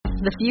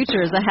The future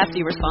is a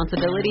hefty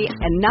responsibility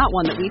and not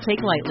one that we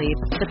take lightly.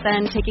 But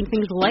then taking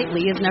things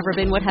lightly has never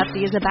been what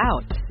Hefty is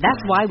about. That's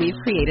why we've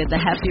created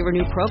the Hefty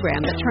Renew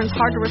program that turns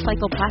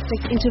hard-to-recycle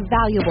plastics into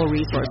valuable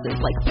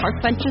resources like park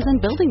benches and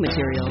building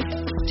materials.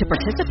 To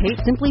participate,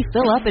 simply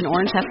fill up an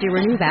orange Hefty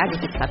Renew bag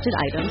with accepted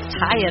items,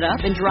 tie it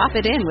up, and drop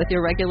it in with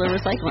your regular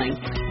recycling.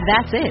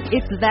 That's it.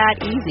 It's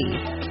that easy.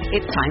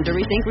 It's time to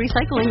rethink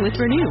recycling with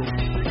Renew.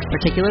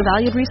 Particular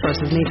valued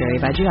resources may vary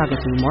by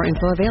geography. More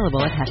info available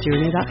at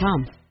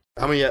heftyrenew.com.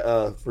 How many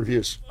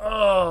reviews?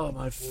 Oh,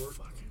 my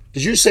fucking...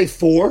 Did you say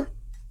 4?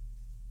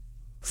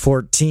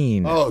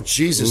 14. Oh,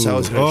 Jesus. I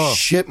was going to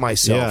shit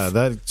myself. Yeah,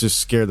 that just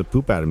scared the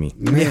poop out of me.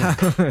 Yeah,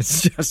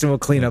 Justin will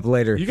clean up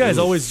later. You guys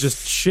always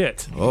just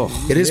shit. Oh,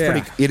 It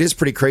is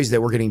pretty crazy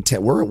that we're getting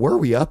 10. Where are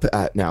we up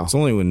at now? it's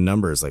only when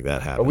numbers like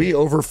that happen. Are we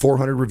over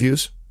 400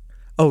 reviews?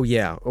 Oh,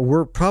 yeah.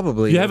 We're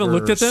probably You haven't over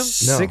looked at them?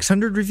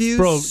 600 reviews?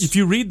 Bro, if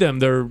you read them,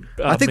 they're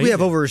I think we have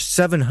amazing. over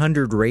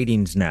 700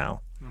 ratings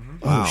now.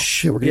 Oh,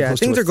 shit. We're getting close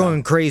things to are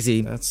going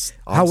crazy. That's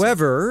awesome.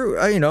 However,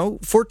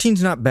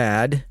 14's not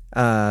bad,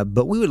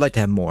 but we would like to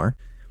have more.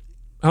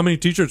 How many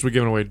t-shirts we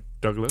giving away,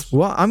 Douglas?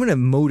 Well, I'm going to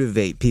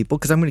motivate people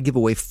because I'm going to give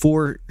away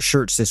 4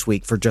 shirts this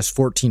week for just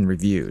 14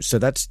 reviews. So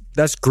that's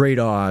great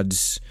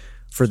odds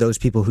for those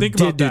people who Think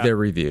did about do that. their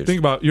reviews. Think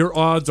about it. Your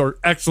odds are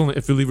excellent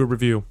if you leave a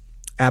review.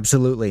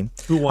 Absolutely.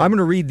 Who won? I'm going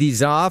to read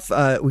these off.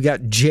 We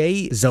got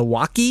Jay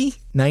Zawaki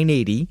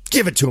 980.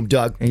 Give it to him,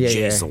 Doug. Yeah.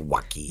 Jay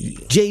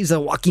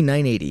Zawaki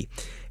 980.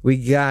 We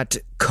got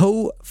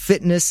Co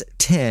Fitness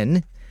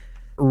 10,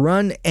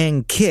 Run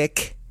and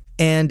Kick,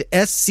 and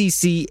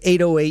SCC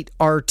 808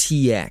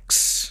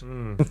 RTX.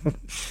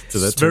 So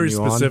that's It's very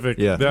specific.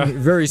 Yeah.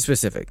 Very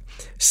specific.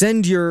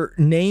 Send your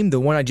name, the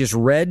one I just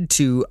read,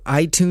 to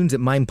iTunes at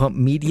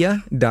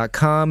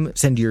mindpumpmedia.com.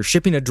 Send your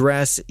shipping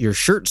address, your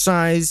shirt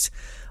size.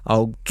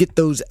 I'll get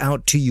those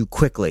out to you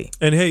quickly.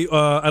 And hey,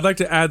 I'd like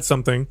to add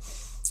something.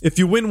 If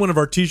you win one of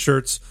our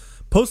t-shirts,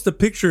 post a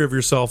picture of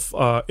yourself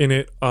in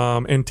it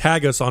and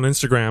tag us on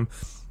Instagram.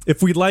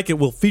 If we like it,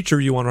 we'll feature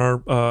you on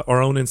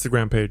our own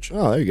Instagram page.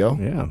 Oh, there you go.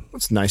 Yeah.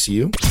 That's nice of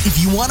you.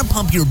 If you want to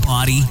pump your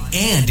body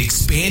and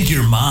expand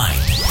your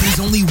mind, there's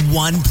only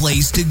one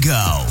place to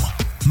go.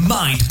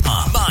 Mind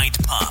Pump. Mind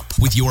Pump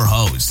with your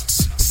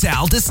hosts,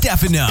 Sal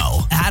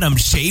DiStefano, Adam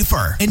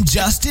Schaefer, and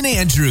Justin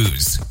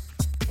Andrews.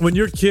 When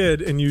you're a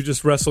kid and you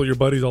just wrestle your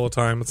buddies all the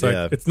time, it's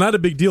like it's not a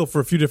big deal for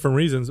a few different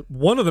reasons.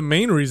 One of the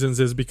main reasons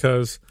is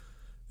because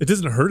it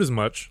doesn't hurt as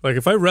much. Like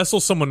if I wrestle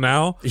someone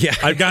now,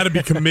 I've got to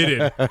be committed.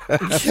 You know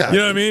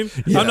what I mean?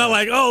 I'm not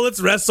like, oh, let's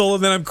wrestle,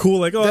 and then I'm cool.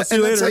 Like, oh, I'll see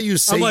you later.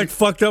 I'm like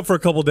fucked up for a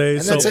couple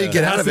days. And that's so how you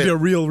get it out has of to be it. a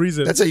real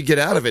reason. That's how you get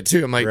out of it,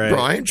 too. I'm like, bro,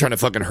 I ain't trying to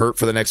fucking hurt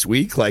for the next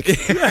week. Like,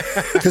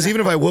 because even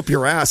if I whoop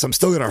your ass, I'm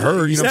still going to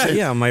hurt. You know what I'm saying?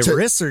 Yeah, my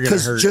wrists are going to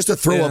hurt. Because just to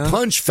throw a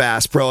punch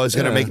fast, bro, is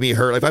going to make me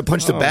hurt. Like, if I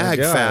punch the bag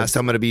fast,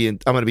 I'm going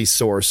to be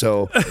sore.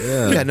 So,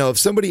 no, if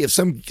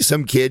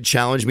some kid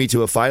challenged me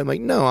to a fight, I'm like,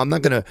 no, I'm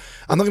not going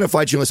to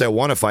fight you unless I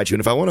want to fight you.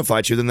 And if I want to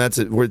fight you, then that's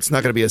it. Where it's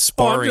not going to be a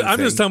sparring I'm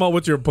just talking about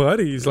with your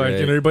buddies, like,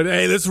 everybody,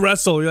 hey, let's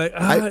wrestle. You're like,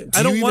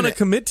 I don't want to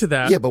commit to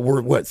that. Yeah, but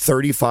we're,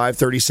 35,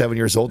 37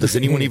 years old? Does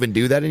anyone even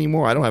do that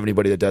anymore? I don't have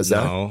anybody that does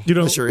that. No.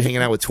 Unless you're hanging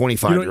out with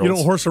 25-year-olds. You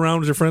don't horse around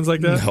with your friends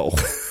like that? No.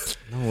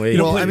 No way.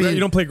 You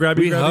don't play grabby.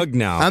 We hug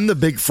now. I'm the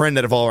big friend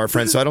out of all our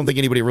friends, so I don't think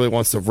anybody really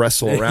wants to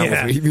wrestle around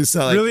with me. It's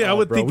not like, Really? I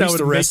would think that we used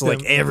would to wrestle make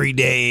like them... every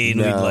day.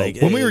 And we'd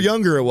like, when we were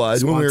younger, it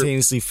was.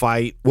 Spontaneously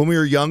fight. When we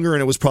were younger,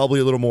 and it was probably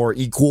a little more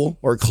equal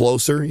or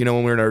closer.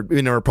 When we were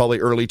in our probably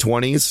early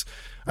 20s,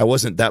 I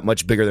wasn't that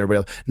much bigger than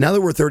everybody else. Now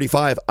that we're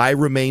 35, I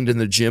remained in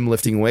the gym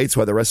lifting weights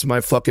while the rest of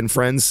my fucking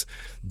friends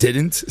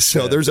didn't.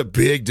 So there's a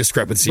big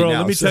discrepancy Bro, now.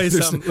 let me tell you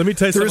something.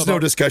 There is no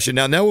discussion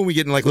now. Now when we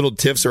get in like little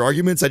tiffs or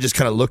arguments, I just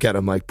kind of look at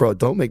them like, bro,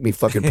 don't make me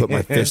fucking put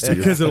my fist to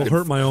your Because it'll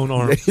hurt my own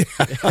arm.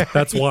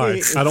 That's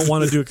why. I don't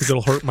want to do it because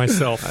it'll hurt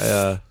myself.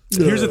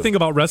 Here's the thing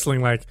about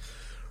wrestling. Like,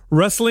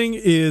 wrestling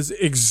is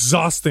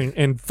exhausting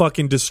and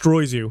fucking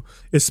destroys you,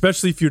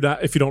 especially if you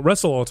don't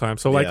wrestle all the time.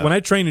 So like when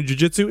I trained in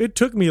jiu-jitsu, it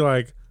took me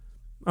like,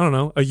 I don't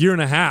know, a year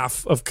and a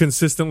half of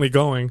consistently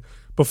going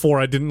before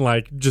I didn't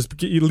like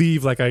just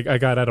leave like I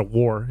got out of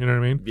war. You know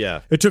what I mean?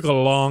 Yeah. It took a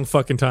long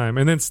fucking time.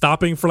 And then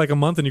stopping for like a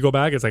month and you go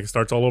back, it's like it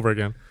starts all over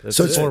again.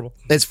 So it's horrible.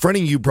 It's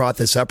funny you brought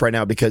this up right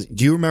now because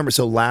do you remember?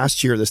 So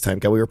last year this time,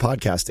 we were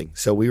podcasting.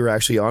 So we were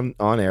actually on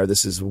air.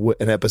 This is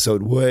an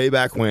episode way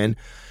back when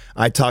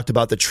I talked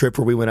about the trip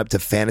where we went up to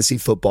fantasy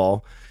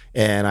football.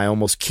 And I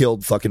almost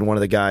killed fucking one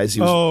of the guys.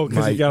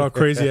 Because he got all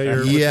crazy at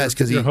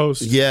your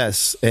host.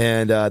 Yes,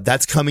 and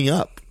that's coming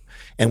up.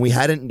 And we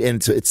hadn't.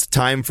 And it's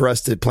time for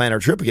us to plan our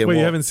trip again. Wait,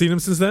 you haven't seen him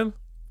since then?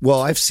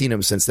 Well, I've seen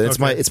him since then.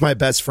 It's my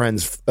best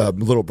friend's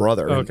little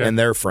brother and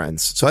their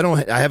friends. So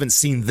I haven't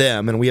seen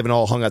them, and we haven't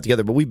all hung out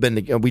together. But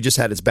we just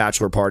had his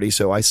bachelor party,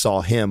 so I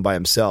saw him by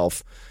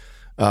himself.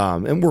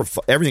 And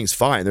everything's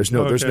fine. There's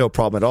no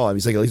problem at all. I mean,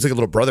 he's like a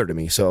little brother to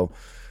me. So.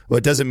 Well,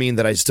 it doesn't mean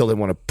that I still didn't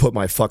want to put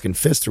my fucking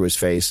fist through his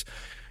face.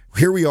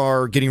 Here we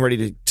are getting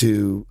ready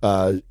to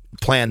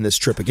plan this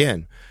trip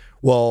again.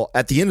 Well,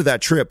 at the end of that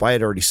trip, I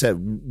had already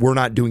said, we're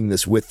not doing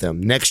this with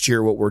them. Next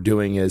year, what we're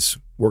doing is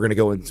we're going to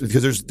go in,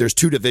 because there's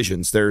 2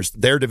 divisions. There's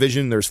their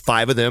division. There's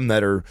 5 of them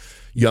that are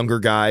younger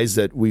guys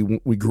that we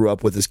grew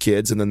up with as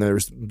kids. And then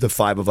there's the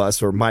 5 of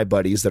us, or my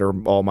buddies, that are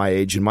all my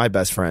age and my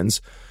best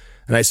friends.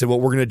 And I said, what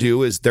we're going to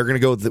do is they're going to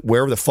go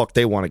wherever the fuck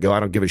they want to go. I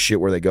don't give a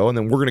shit where they go. And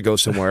then we're going to go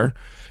somewhere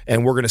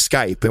and we're going to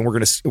Skype, and we're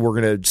going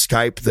to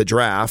Skype the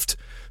draft.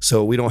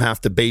 So we don't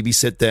have to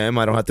babysit them.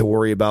 I don't have to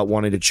worry about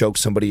wanting to choke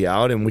somebody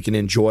out, and we can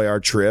enjoy our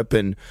trip.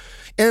 And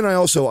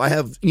I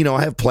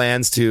have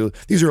plans to,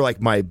 these are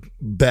like my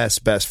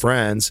best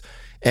friends.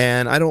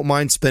 And I don't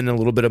mind spending a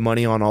little bit of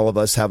money on all of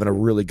us having a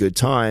really good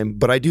time,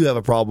 but I do have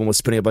a problem with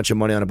spending a bunch of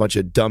money on a bunch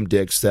of dumb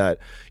dicks that,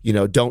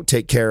 don't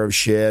take care of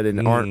shit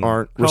and aren't.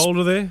 How old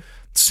are they?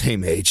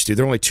 Same age, dude.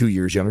 They're only 2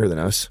 years younger than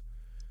us.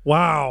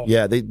 Wow.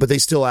 Yeah, but they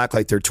still act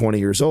like they're 20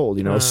 years old,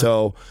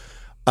 So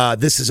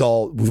this is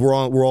all, we're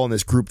all in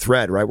this group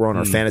thread, right? We're on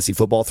our fantasy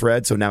football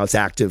thread, so now it's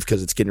active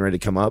because it's getting ready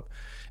to come up,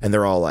 and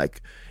they're all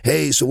like,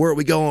 hey, so where are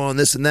we going on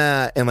this and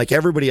that? And like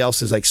everybody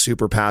else is like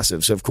super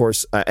passive. So of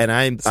course,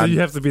 So you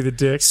have to be the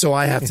dick. So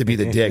I have to be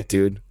the dick,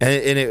 dude.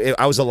 And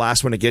I was the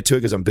last one to get to it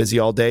because I'm busy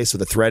all day. So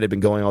the thread had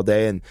been going all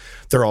day, and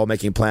they're all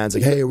making plans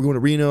like, hey, we're going to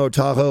Reno or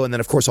Tahoe. And then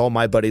of course, all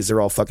my buddies,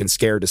 they're all fucking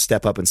scared to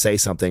step up and say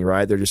something,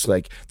 right? They're just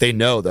like, they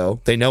know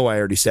though. They know I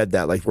already said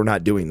that. Like, we're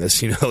not doing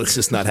this, it's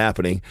just not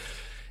happening.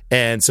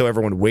 And so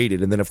everyone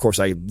waited. And then, of course,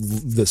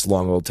 this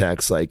long old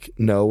text like,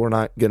 no, we're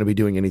not going to be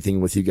doing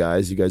anything with you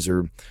guys. You guys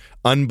are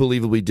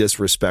unbelievably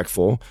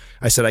disrespectful.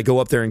 I said, I go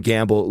up there and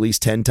gamble at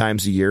least 10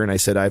 times a year. And I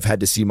said, I've had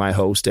to see my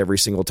host every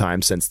single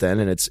time since then.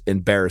 And it's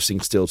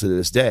embarrassing still to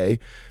this day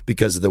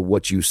because of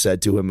what you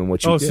said to him and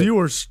what you did. Oh, so you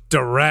were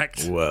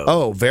direct. Whoa.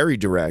 Oh, very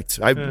direct.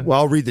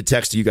 I'll read the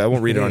text to you guys. I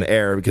won't read it on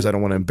air because I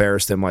don't want to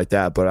embarrass them like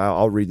that. But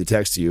I'll read the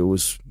text to you. It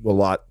was a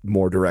lot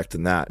more direct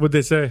than that. What'd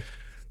they say?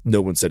 No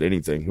one said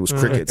anything. It was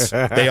crickets.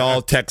 They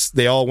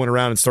all went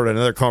around and started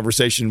another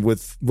conversation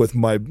with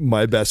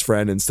my best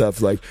friend and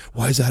stuff like,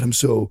 why is Adam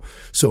so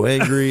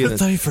angry? And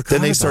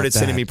then they started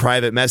sending me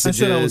private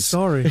messages. I said I was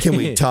sorry. Can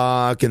we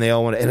talk? And they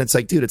all want to, and it's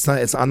like, dude,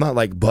 I'm not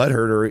like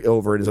butthurt or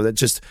over it. It's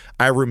just,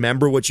 I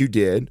remember what you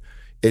did.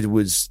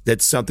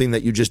 That's something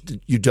that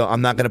you don't,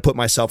 I'm not going to put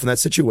myself in that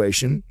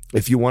situation.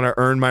 If you want to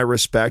earn my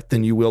respect,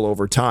 then you will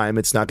over time.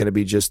 It's not going to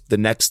be just the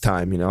next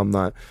time, I'm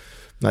not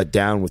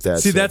down with that.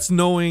 See, that's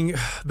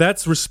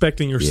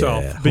respecting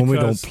yourself. Yeah, homie,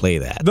 don't play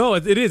that. No,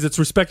 it is. It's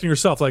respecting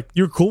yourself. Like,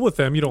 you're cool with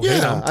them. You don't hate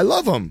them. I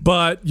love them.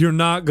 But you're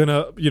not going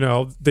to,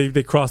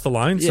 they cross the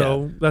line. Yeah.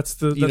 So that's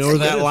where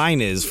that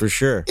line is for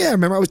sure. Yeah,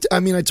 remember,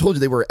 I told you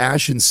they were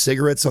ashing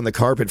cigarettes on the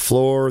carpet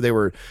floor. They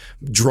were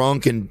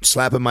drunk and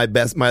slapping my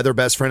other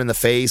best friend in the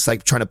face,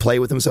 like trying to play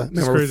with him. So,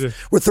 remember,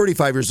 we're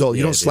 35 years old.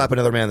 You don't slap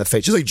another man in the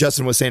face. Just like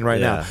Justin was saying right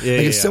now. Yeah,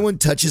 like if someone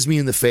touches me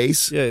in the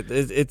face,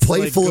 it's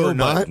playful like or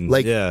not,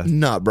 like,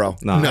 no, bro.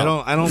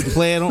 No, I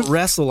don't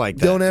wrestle like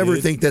that. Don't ever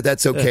think that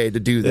that's okay to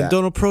do that.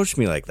 Don't approach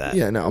me like that.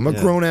 Yeah, no, I'm a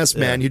grown ass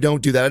man. You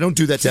don't do that. I don't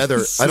do that to other.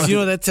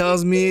 That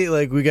tells me?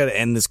 Like, we got to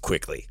end this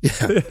quickly.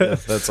 Yeah,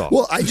 that's all.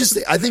 Well, I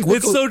think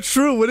it's so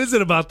true. What is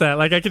it about that?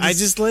 Like, I'm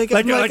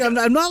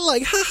not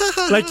like ha ha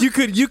ha. Like,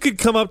 you could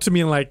come up to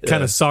me and like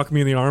kind of sock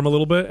me in the arm a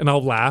little bit, and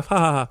I'll laugh. Ha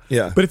ha ha.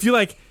 Yeah. But if you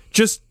like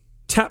just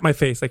tap my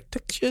face like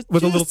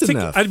with a little tick,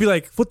 I'd be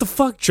like, what the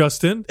fuck,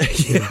 Justin?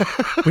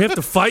 We have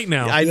to fight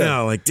now. I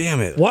know, like, damn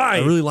it. Why? I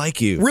really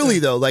like you. Really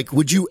though, like,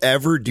 would you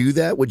ever do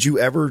that? Would you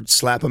ever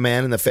slap a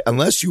man in the face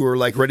unless you were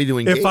like ready to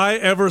engage? If I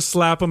ever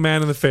slap a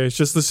man in the face,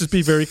 let's just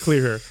be very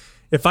clear here.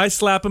 If I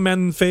slap a man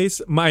in the face,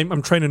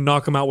 I'm trying to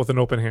knock him out with an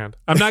open hand.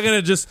 I'm not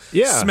gonna just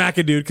smack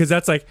a dude because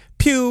that's like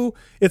pew.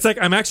 It's like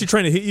I'm actually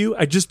trying to hit you.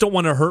 I just don't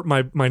want to hurt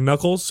my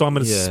knuckles, so I'm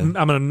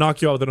gonna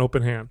knock you out with an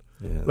open hand,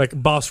 like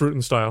Boss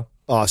Rutan style.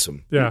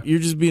 Awesome. Yeah, you're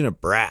just being a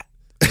brat.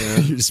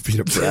 You're just being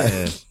a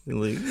brat. You're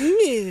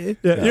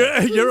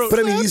but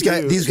I mean,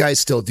 these guys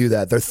still do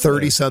that. They're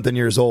 30-something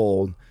years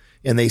old,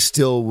 and they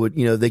still would,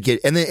 they get,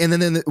 and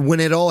then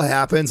when it all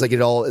happens, like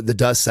the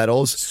dust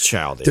settles. It's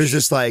childish. There's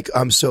just like,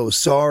 I'm so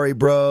sorry,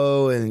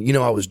 bro, and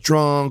I was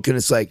drunk, and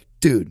it's like,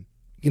 dude.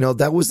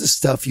 That was the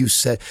stuff you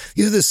said.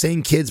 These are the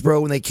same kids,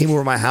 bro, when they came over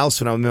to my house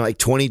when I was like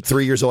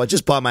 23 years old. I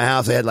just bought my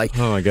house. I had like,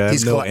 oh my God, I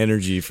have no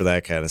energy for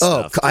that kind of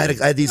stuff. I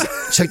had these,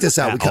 check this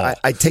out.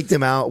 I take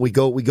them out. We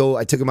go,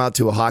 I took them out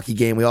to a hockey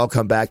game. We all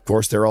come back. Of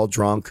course, they're all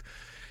drunk.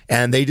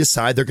 And they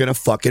decide they're going to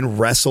fucking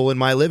wrestle in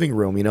my living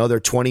room.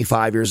 They're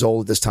 25 years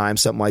old at this time,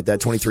 something like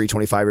that, 23,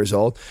 25 years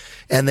old.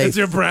 And it's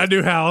your brand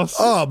new house.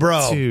 Oh,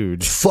 bro.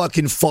 Dude.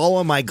 Fucking fall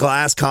on my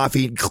glass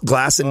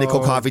and nickel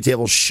coffee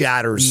table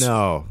shatters.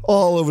 No.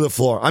 All over the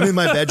floor. I'm in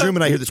my bedroom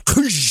and I hear this,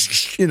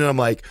 and I'm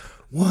like,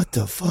 what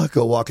the fuck?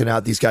 Go walking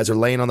out. These guys are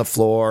laying on the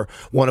floor.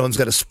 One of them's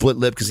got a split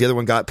lip because the other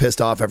one got pissed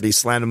off after he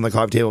slammed him on the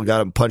coffee table and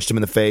got him, punched him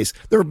in the face.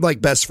 They're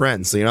like best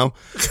friends,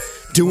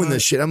 doing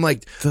this shit. I'm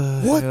like,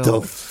 what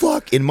the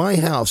fuck in my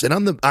house? And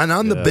I'm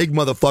the big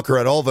motherfucker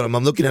at all of them.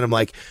 I'm looking at him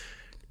like,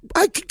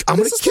 I'm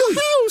gonna kill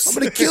you. I'm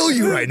gonna kill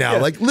you right now.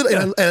 Like,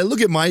 and I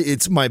look at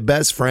it's my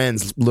best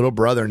friend's little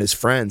brother and his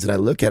friends, and I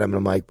look at him and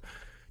I'm like,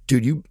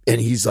 dude, and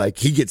he's like,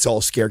 he gets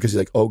all scared because he's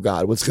like, oh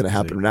God, what's going to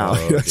happen now?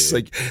 It's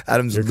like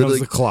Adam's Here literally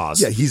comes the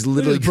claws. Yeah, he's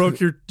literally broke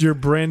your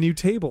brand new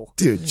table,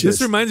 dude.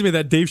 This reminds me of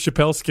that Dave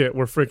Chappelle skit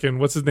where freaking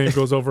what's his name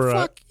goes over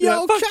fuck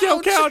yo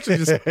couch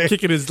and just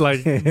kicking his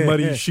like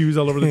muddy shoes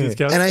all over the dude's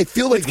couch. And I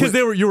feel like because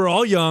you were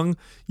all young,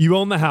 you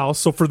own the house,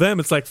 so for them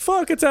it's like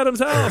fuck, it's Adam's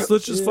house.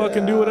 Let's just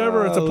fucking do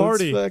whatever. It's a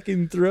party. Let's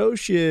fucking throw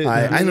shit.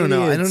 I don't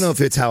know. I don't know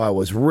if it's how I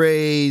was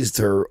raised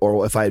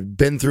or if I'd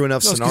been through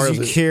enough scenarios.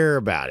 You care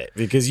about it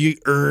because you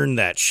earn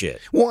that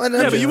shit. Well,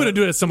 but you wouldn't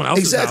do it at someone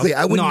else's exactly.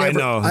 house. I would No, never.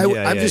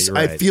 I know.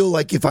 I feel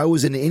like if I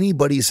was in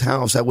anybody's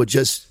house, I would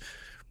just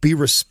be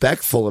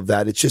respectful of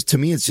that. It's just, to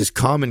me, it's just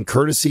common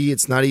courtesy.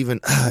 It's not even,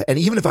 and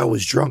even if I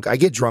was drunk, I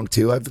get drunk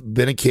too. I've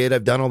been a kid.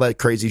 I've done all that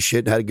crazy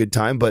shit, had a good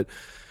time, but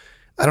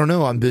I don't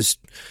know.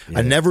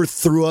 I never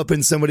threw up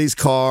in somebody's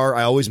car.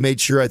 I always made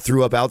sure I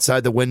threw up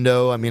outside the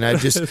window. I mean,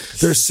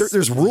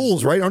 there's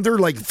rules, right? Aren't there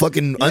like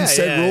fucking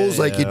unsaid rules?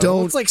 Like you don't.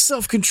 Well, it's like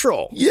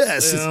self-control.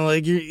 Yes.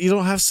 Like you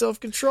don't have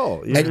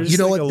self-control. You're And just you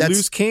know like what? a That's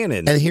loose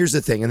cannon. And here's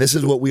the thing, and this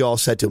is what we all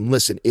said to him.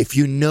 Listen, if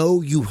you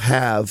know you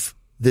have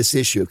this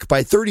issue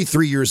by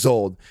 33 years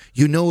old,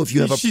 you know if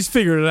you have she's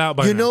figured it out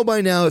by now. You know by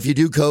now if you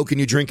do coke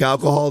and you drink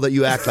alcohol that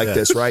you act like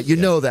this, right? You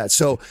know that.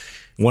 So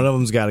one of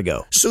them's got to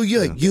go. So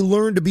you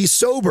learn to be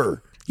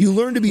sober. You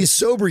learn to be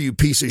sober, you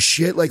piece of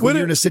shit. Like when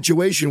you're in a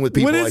situation with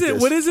people like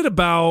this. What is it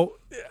about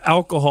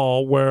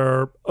alcohol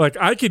where like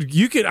I could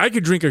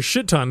drink a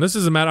shit ton. This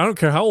doesn't matter. I don't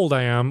care how old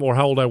I am or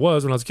how old I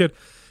was when I was a kid.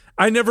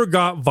 I never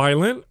got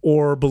violent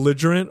or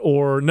belligerent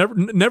or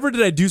never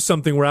did I do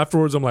something where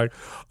afterwards I'm like,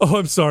 oh,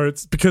 I'm sorry,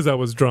 it's because I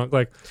was drunk.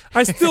 Like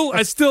I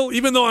still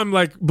even though I'm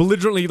like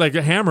belligerently like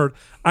hammered,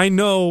 I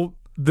know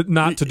that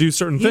not to do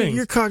certain things.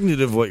 You're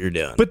cognitive of what you're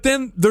doing. But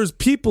then there's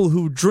people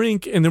who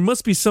drink and there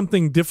must be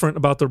something different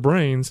about their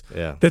brains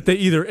that they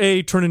either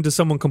A, turn into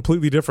someone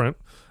completely different.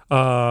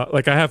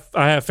 Like I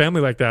have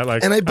family like that.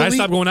 Like, and I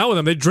stop going out with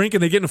them. They drink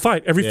and they get in a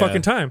fight every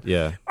fucking time.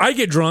 Yeah. I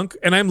get drunk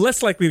and I'm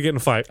less likely to get in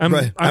a fight. I'm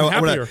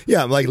happier.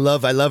 I'm like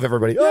I love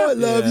everybody. Oh, I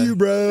love you,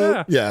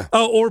 bro. Yeah.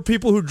 Oh, or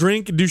people who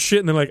drink and do shit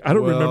and they're like, I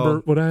don't remember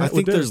what I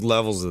think there's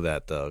levels of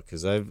that though,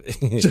 because I've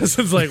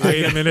Justin's like,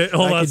 wait a minute,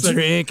 hold on. I can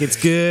drink, it's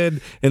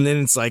good, and then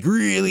it's like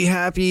really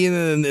happy,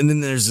 and then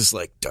there's this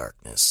like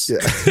darkness. Yeah.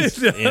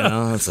 You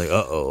know, it's like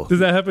Does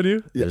that happen to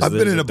you? Yeah. I've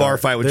been in a bar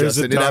fight with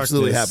Justin. It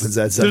absolutely happens.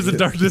 There's a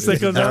darkness that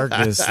comes out.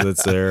 Darkness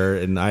that's there,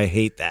 and I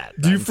hate that.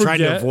 I'm trying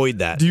to avoid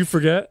that. Do you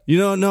forget? You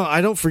know, no,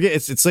 I don't forget.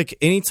 It's like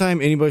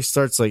anytime anybody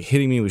starts like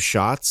hitting me with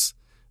shots,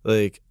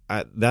 like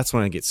that's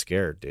when I get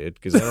scared, dude,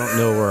 because I don't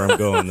know where I'm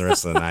going the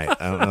rest of the night.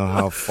 I don't know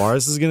how far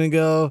this is gonna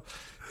go.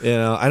 You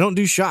know, I don't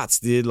do shots,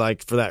 dude,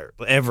 like for that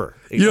ever.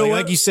 You know,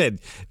 like you said,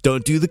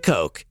 don't do the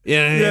coke.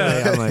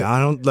 Yeah. I'm like, I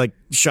don't like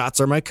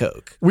shots are my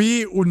coke.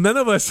 None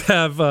of us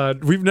have.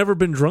 We've never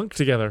been drunk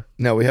together.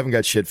 No, we haven't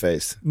got shit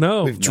faced.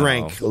 No, we've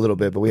drank a little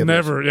bit, but we haven't.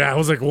 Never. Yeah, it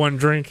was like one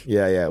drink.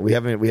 Yeah. We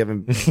haven't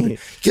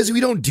because we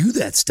don't do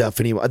that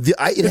stuff anymore. It's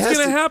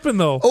going to happen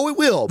though. Oh, it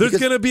will. There's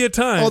going to be a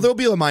time. Oh, there'll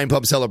be a Mind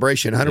Pump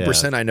celebration.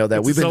 100%. I know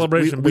that. We've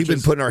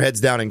been putting our heads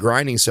down and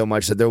grinding so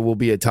much that there will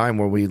be a time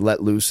where we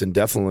let loose and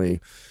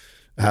definitely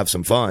have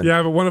some fun.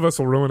 Yeah, but one of us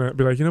will ruin it.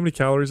 Be like, you know how many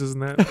calories is in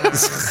that?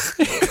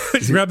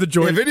 Grab the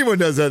joint. If anyone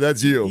does that,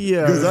 that's you.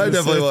 Yeah, because I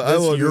definitely will. I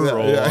will do that.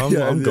 Role.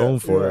 I'm going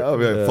for it. I'll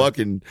be like,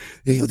 fucking.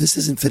 This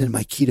doesn't fit in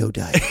my keto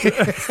diet.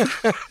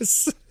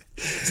 This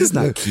is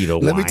not keto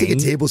wine. Let me take a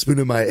tablespoon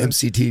of my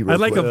MCT. I'd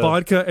like a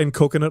vodka and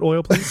coconut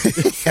oil,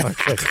 please.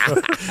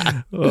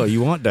 Oh,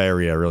 you want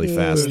diarrhea really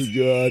fast? Oh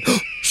God!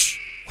 Shh!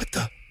 What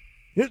the?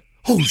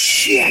 Oh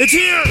shit! It's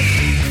here!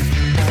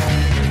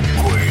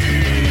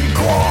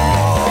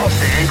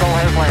 The Eagle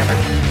has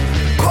landed.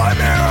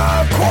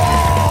 Chimera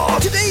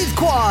Quaff! Today's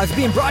Quaff is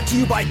being brought to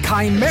you by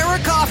Chimera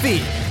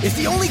Coffee. It's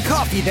the only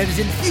coffee that is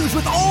infused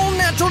with all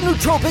natural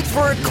nootropics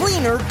for a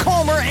cleaner,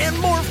 calmer, and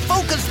more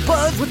focused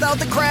buzz without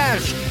the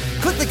crash.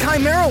 Click the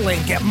Chimera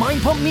link at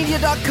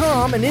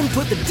mindpumpmedia.com and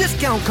input the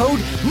discount code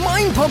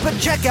MINDPUMP at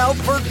checkout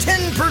for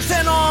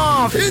 10%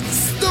 off.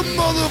 It's the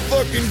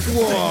motherfucking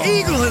Quaff. The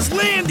Eagle has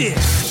landed.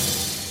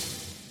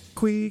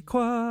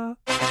 Quee-qua.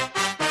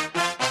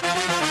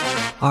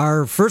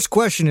 Our first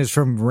question is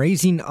from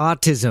Raising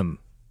Autism.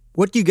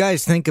 What do you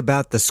guys think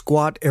about the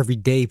Squat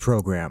Everyday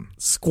program?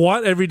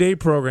 Squat Everyday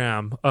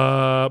program.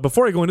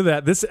 Before I go into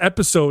that, this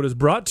episode is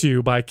brought to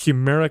you by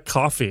Chimera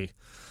Coffee.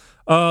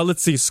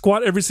 Let's see.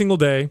 Squat every single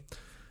day.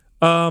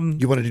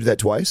 You want to do that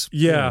twice?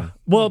 Yeah.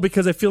 Well,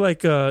 because I feel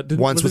like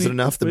once was it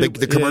enough?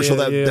 The commercial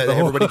that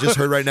everybody just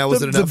heard right now,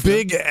 was it enough? The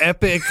big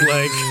epic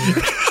like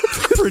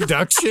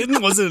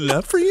production, was it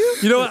enough for you?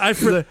 You know what? I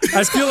feel like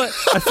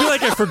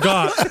I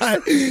forgot.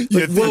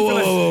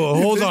 Whoa,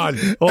 hold on.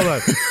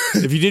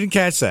 If you didn't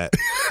catch that,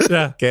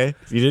 okay,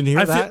 if you didn't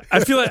hear that, I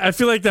feel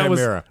like that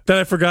Chimera. that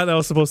I forgot that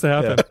was supposed to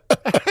happen.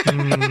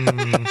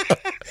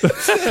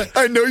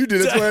 I know you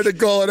did. That's why I had to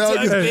call it out.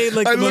 I made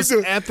like the most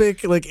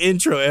epic like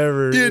intro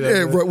ever.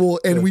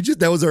 And we just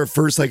that was our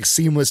first like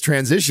seamless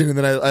transition, and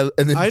then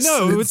I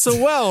know it went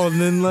so well,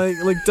 and then like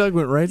Doug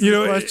went right to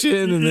the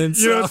question, and then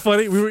you know what's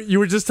funny? You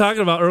were just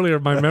talking about earlier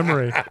my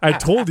memory. I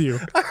told you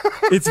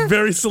it's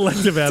very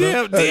selective,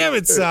 Adam. Damn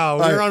it, Sal.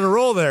 We're on a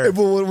roll there.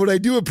 Well, what I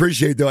do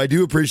appreciate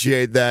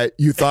that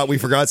you thought we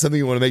forgot something.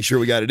 You want to make sure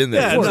we got it in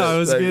there. Yeah, no, it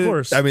was good. Of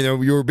course. I mean,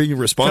 you were being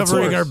responsible,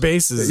 covering our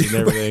bases and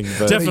everything.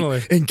 But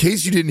definitely. In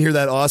case you didn't hear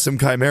that awesome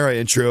Chimera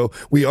intro,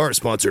 we are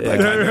sponsored by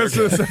Chimera.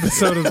 This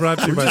episode is brought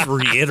to you by. Just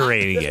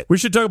reiterating it. We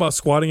should talk about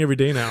squatting every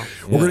day now.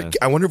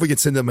 I wonder if we could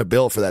send them a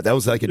bill for that. That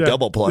was like a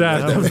double plug. Yeah,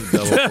 right That was a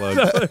double plug.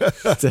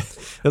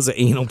 That was an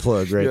anal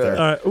plug right there. All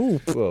right. Ooh.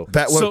 Whoa.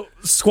 So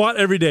squat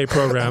every day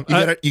program.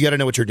 You got to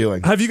know what you're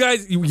doing. Have you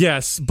guys?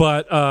 Yes,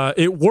 but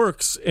it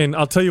works, and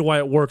I'll tell you why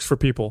it works for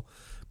people.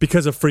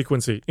 Because of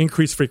frequency,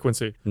 increased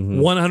frequency,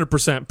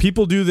 100%.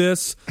 People do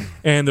this,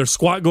 and their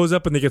squat goes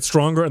up, and they get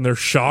stronger, and they're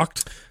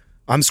shocked.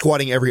 I'm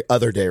squatting every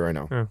other day right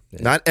now. Yeah.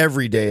 Not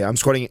every day. I'm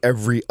squatting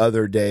every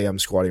other day. I'm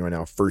squatting right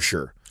now for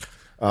sure.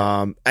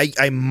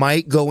 I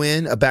might go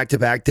in a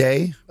back-to-back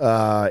day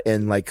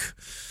and like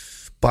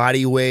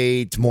body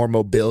weight, more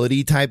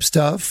mobility type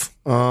stuff.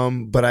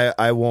 But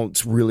I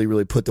won't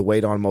really put the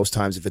weight on most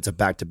times if it's a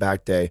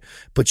back-to-back day.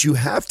 But you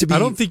have to be. I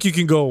don't think you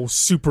can go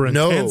super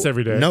intense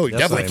every day. No,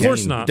 definitely. Of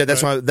course not.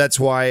 That's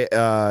why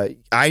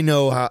I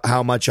know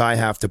how much I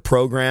have to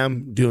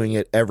program doing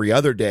it every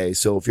other day.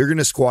 So if you're going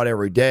to squat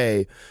every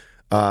day,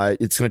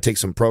 it's going to take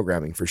some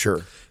programming for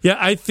sure. Yeah,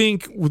 I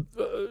think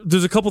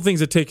there's a couple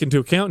things to take into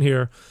account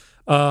here.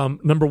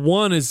 Number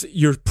one is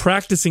you're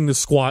practicing the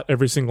squat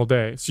every single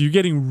day. So you're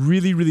getting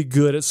really, really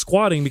good at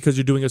squatting because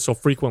you're doing it so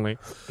frequently.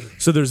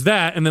 So there's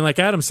that. And then like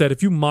Adam said,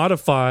 if you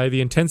modify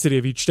the intensity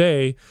of each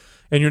day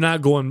and you're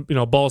not going,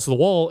 balls to the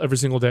wall every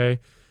single day,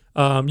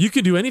 you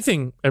could do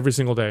anything every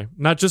single day,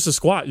 not just a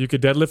squat. You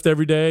could deadlift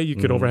every day. You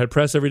could overhead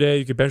press every day.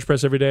 You could bench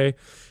press every day.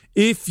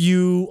 If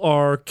you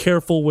are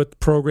careful with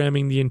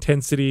programming the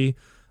intensity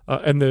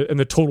and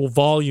the total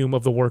volume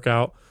of the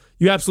workout,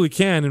 you absolutely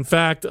can. In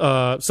fact,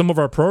 some of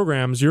our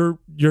programs, you're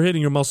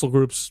hitting your muscle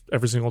groups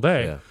every single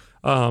day,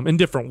 in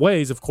different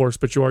ways, of course,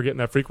 but you are getting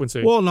that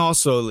frequency. Well, and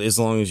also as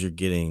long as you're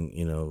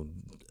getting,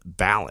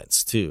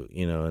 balance too,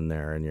 in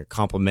there, and your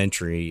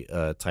complementary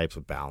types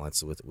of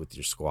balance with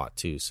your squat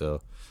too.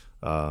 So,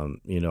 I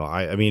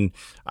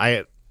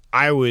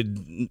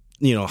would,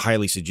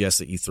 highly suggest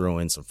that you throw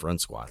in some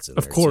front squats in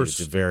there. Of course.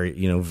 To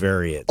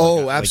vary it.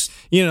 Oh,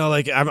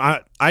 absolutely.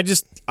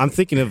 I'm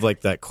thinking of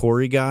like that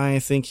Corey guy. I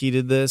think he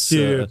did this.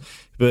 Yeah.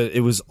 But it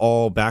was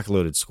all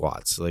backloaded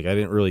squats. Like I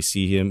didn't really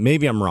see him.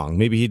 Maybe I'm wrong.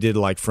 Maybe he did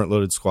like front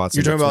loaded squats.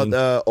 You're talking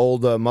about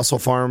old Muscle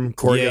Farm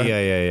Corey guy?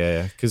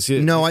 Yeah. Because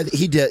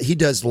he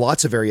does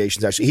lots of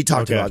variations. Actually, he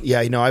talked about.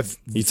 Yeah, He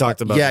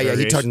talked about.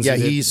 He talked. Yeah,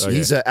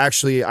 he's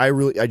actually.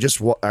 I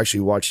just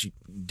actually watched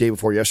day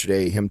before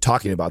yesterday him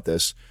talking about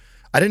this.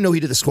 I didn't know he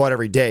did the squat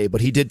every day,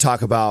 but he did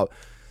talk about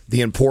the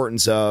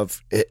importance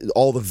of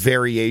all the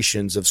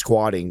variations of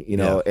squatting,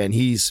 and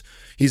he's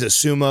a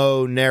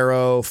sumo,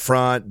 narrow,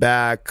 front,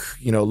 back,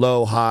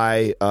 low,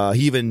 high.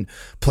 He even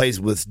plays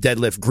with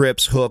deadlift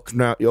grips, hook,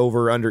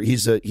 over, under.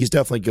 He's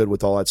definitely good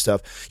with all that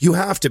stuff. You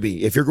have to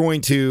be. If you're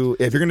going to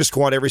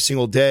squat every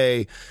single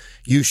day,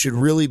 you should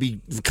really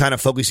be kind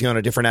of focusing on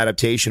a different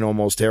adaptation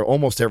almost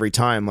every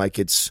time. Like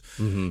it's,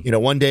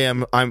 one day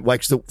I'm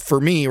like, so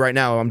for me right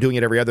now, I'm doing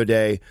it every other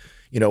day.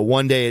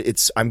 One day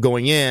I'm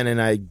going in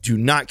and I do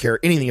not care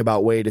anything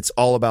about weight. It's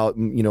all about,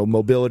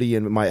 mobility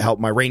and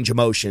my range of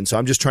motion. So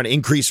I'm just trying to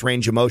increase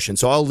range of motion.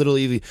 So I'll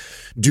literally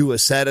do a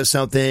set of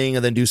something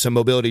and then do some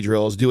mobility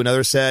drills, do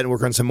another set and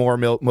work on some more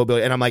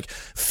mobility. And I'm like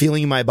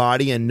feeling my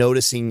body and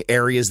noticing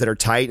areas that are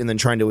tight and then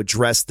trying to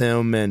address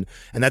them. And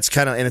that's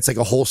and it's like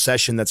a whole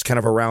session that's kind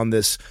of around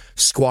this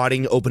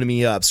squatting, opening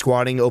me up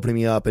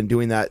and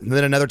doing that. And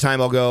then another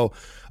time I'll go,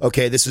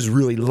 okay, this is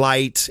really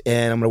light,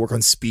 and I'm going to work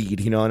on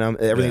speed, and I'm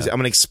going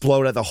to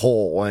explode at the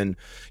hole. And,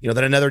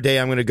 then another day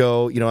I'm going to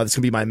go, it's going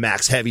to be my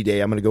max heavy day.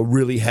 I'm going to go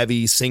really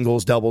heavy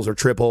singles, doubles, or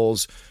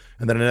triples.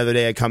 And then another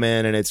day I come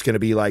in and it's going to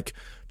be like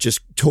just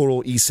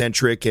total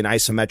eccentric and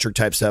isometric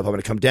type stuff. I'm going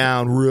to come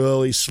down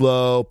really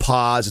slow,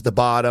 pause at the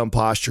bottom,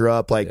 posture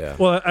up.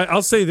 Well,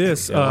 I'll say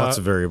this. Lots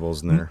of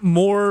variables in there.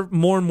 More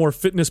and more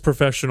fitness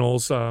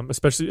professionals,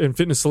 especially in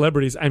fitness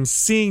celebrities, I'm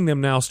seeing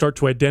them now start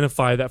to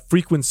identify that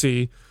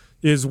frequency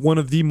is one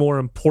of the more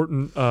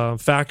important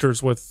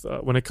factors with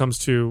when it comes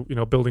to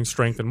building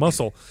strength and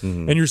muscle,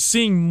 and you're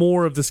seeing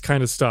more of this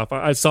kind of stuff.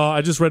 I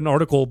just read an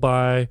article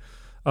by,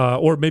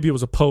 or maybe it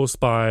was a post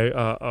by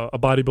a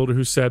bodybuilder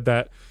who said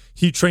that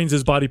he trains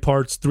his body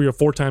parts 3 or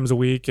 4 times a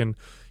week, and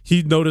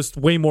he noticed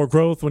way more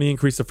growth when he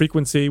increased the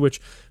frequency,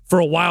 which for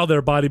a while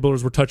there,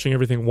 bodybuilders were touching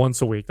everything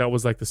once a week. That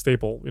was like the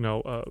staple,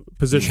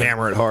 position.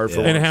 Hammer it hard.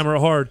 Hammer it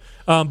hard.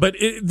 But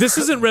this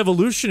isn't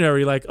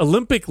revolutionary. Like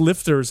Olympic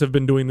lifters have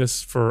been doing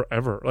this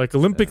forever. Like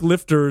Olympic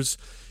lifters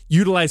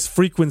utilize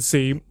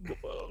frequency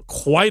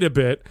quite a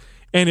bit.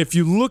 And if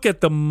you look at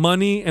the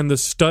money and the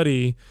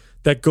study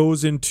that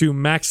goes into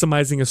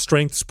maximizing a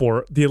strength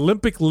sport. The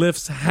Olympic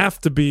lifts have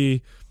to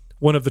be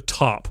one of the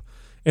top.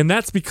 And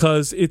that's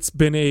because it's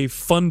been a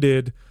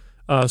funded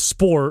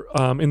sport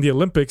in the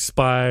Olympics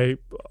by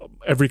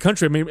every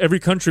country. I mean, every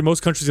country,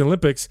 most countries in the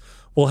Olympics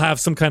will have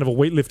some kind of a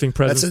weightlifting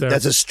presence there.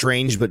 That's a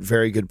strange but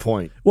very good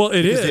point. Well,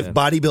 it is. If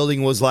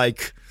bodybuilding was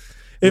like...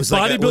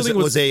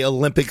 was a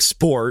Olympic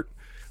sport,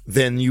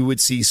 then you would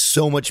see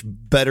so much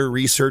better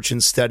research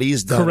and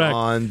studies done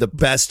on the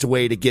best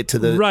way to get to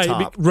the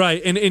top.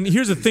 Right. And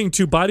here's the thing,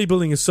 too.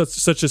 Bodybuilding is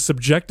such a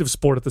subjective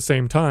sport at the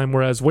same time,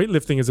 whereas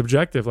weightlifting is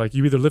objective. Like,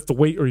 you either lift the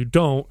weight or you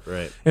don't.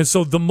 Right. And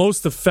so the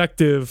most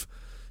effective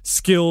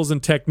skills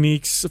and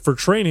techniques for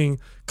training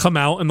come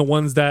out, and the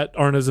ones that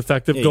aren't as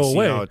effective go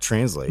away. How it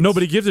translates.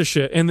 Nobody gives a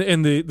shit. And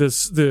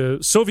the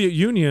Soviet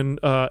Union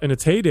in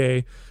its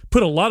heyday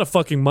put a lot of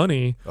fucking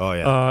money. Oh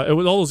yeah, it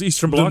was all those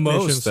Eastern Bloc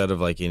nations. The most out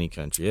of like any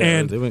country. Yeah,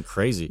 and they went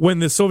crazy when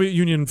the Soviet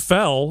Union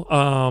fell.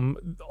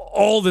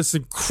 All this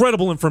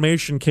incredible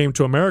information came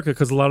to America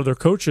because a lot of their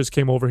coaches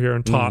came over here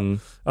and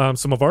taught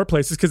some of our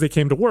places because they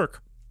came to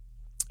work,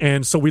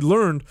 and so we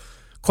learned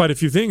quite a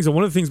few things. And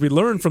one of the things we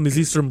learned from these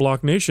Eastern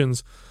Bloc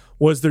nations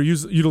was their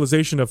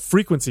utilization of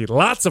frequency,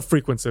 lots of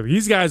frequency. Some of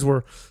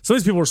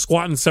these people were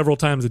squatting several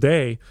times a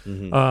day,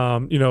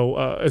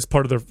 as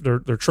part of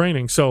their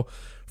training. So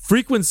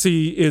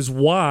frequency is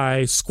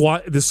why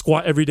the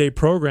Squat Everyday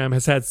program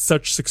has had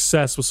such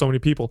success with so many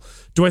people.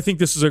 Do I think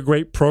this is a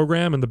great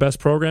program and the best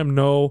program?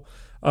 No.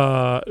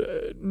 I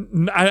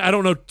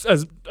don't know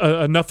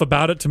enough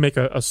about it to make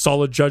a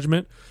solid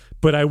judgment,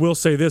 but I will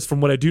say this from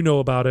what I do know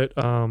about it.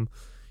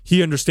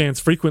 He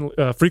understands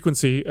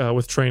frequency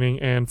with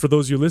training, and for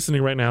those of you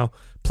listening right now,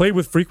 play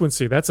with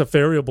frequency. That's a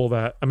variable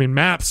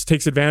MAPS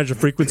takes advantage of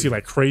frequency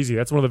like crazy.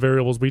 That's one of the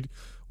variables we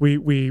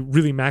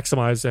really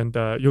maximize,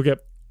 and you'll get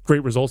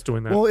great results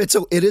doing that. Well,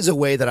 it is a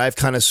way that I've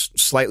kind of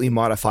slightly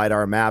modified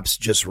our MAPS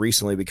just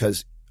recently,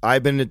 because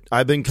I've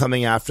been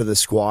coming after the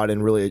squat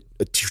and really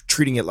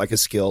treating it like a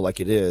skill, like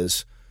it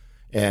is,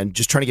 and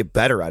just trying to get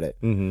better at it.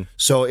 Mm-hmm.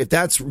 So if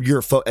that's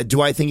your do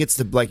I think it's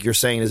like you're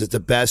saying, is it the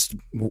best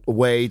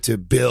way to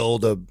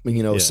build a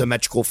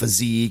symmetrical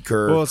physique?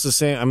 Or well, it's the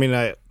same. I mean,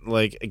 I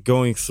like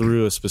going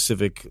through a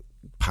specific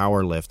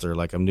power lift, or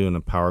like I'm doing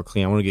a power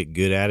clean. I want to get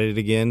good at it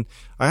again.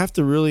 I have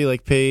to really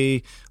like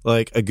pay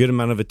like a good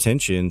amount of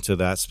attention to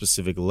that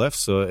specific lift,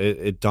 so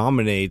it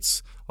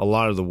dominates a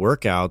lot of the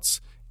workouts.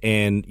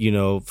 And,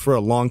 for a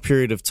long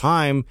period of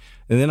time,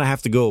 and then I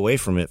have to go away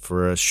from it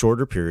for a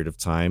shorter period of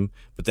time,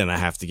 but then I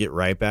have to get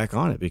right back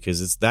on it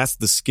because that's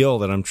the skill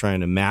that I'm trying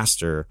to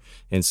master.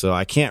 And so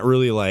I can't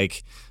really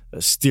like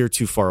steer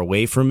too far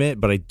away from it,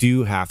 but I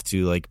do have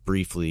to like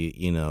briefly,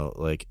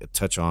 like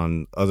touch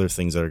on other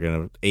things that are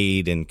going to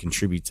aid and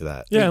contribute to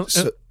that. Yeah.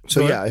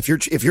 So yeah, if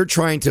you're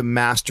trying to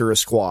master a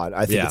squat,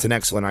 I think it's an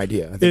excellent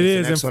idea. I think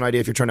it's an excellent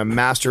idea if you're trying to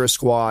master a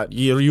squat.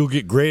 You'll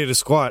get great at a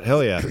squat.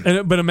 Hell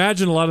yeah. But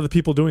imagine a lot of the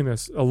people doing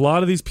this. A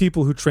lot of these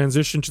people who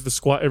transitioned to the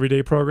Squat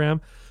Everyday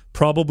program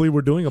probably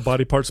were doing a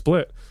body part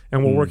split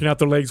and were working out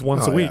their legs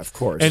once a week. Yeah, of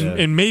course.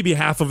 And maybe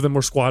half of them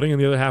were squatting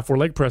and the other half were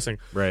leg pressing.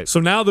 Right. So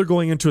now they're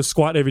going into a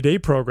Squat Everyday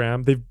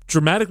program. They've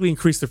dramatically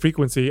increased the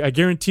frequency. I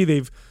guarantee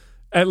they've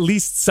at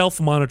least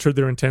self-monitored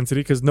their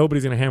intensity, because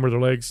nobody's going to hammer their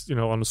legs,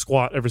 on a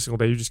squat every single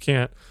day. You just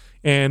can't.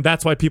 And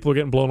that's why people are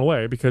getting blown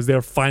away, because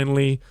they're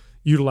finally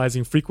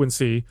utilizing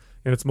frequency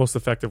in its most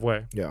effective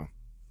way. Yeah.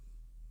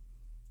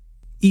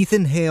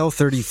 Ethan Hale,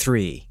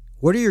 33.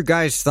 What are your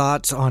guys'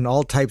 thoughts on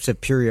all types of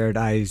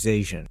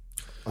periodization?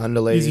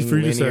 Undulating,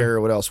 linear,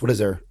 what else? What is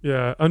there?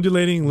 Yeah,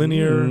 undulating,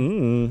 linear.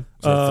 Is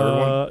there a third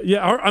one?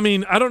 Yeah, I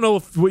mean, I don't know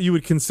what you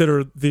would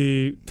consider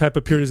the type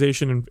of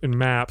periodization in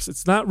MAPS.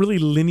 It's not really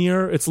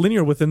linear. It's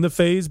linear within the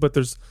phase, but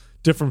there's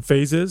different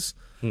phases.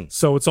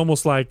 So it's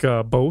almost like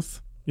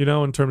both,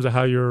 in terms of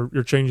how you're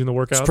changing the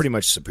workout. It's pretty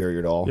much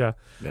superior to all. Yeah.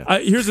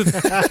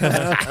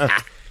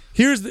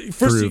 Here's the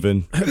first.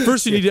 Proven.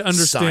 First, you need to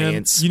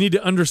understand. Science. You need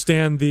to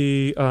understand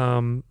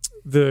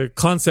the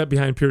concept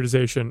behind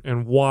periodization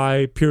and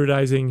why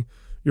periodizing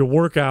your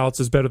workouts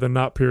is better than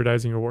not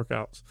periodizing your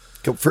workouts.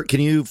 Can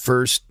you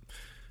first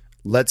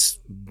let's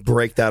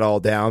break that all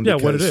down? Yeah,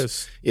 what it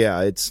is. Yeah,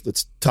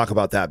 let's talk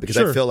about that, because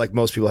I feel like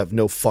most people have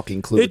no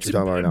fucking clue what you're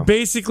talking about right now.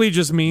 Basically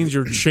just means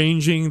you're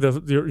changing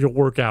your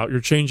workout. You're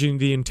changing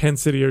the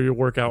intensity of your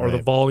workout or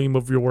the volume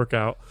of your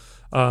workout.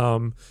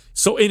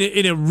 So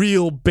in a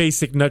real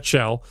basic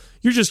nutshell,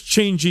 you're just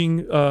changing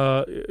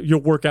your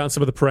workout and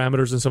some of the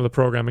parameters and some of the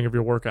programming of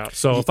your workout.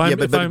 So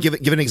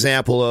give an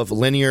example of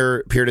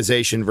linear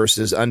periodization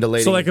versus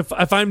undulating. So like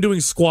if I'm doing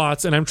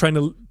squats and I'm trying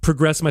to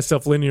progress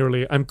myself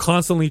linearly, I'm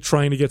constantly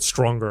trying to get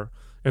stronger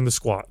in the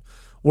squat.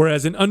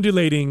 Whereas in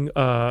undulating,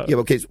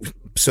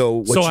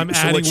 So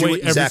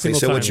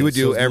what you would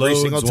do every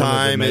single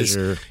time is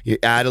you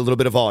add a little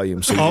bit of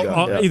volume. So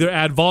I'll either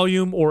add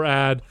volume or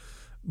add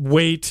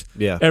weight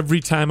every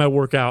time I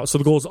work out. So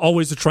the goal is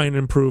always to try and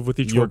improve with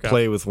each workout. You'll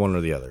play with one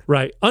or the other.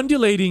 Right.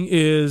 Undulating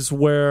is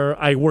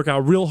where I work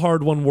out real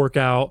hard one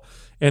workout,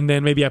 and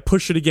then maybe I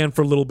push it again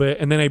for a little bit,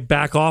 and then I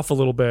back off a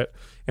little bit,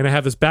 and I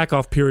have this back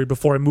off period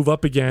before I move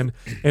up again.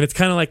 And it's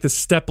kind of like the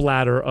step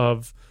ladder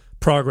of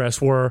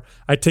progress, where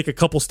I take a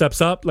couple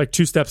steps up, like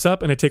 2 steps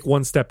up, and I take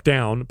 1 step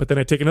down, but then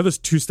I take another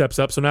 2 steps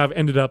up. So now I've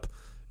ended up,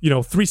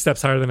 3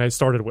 steps higher than I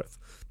started with.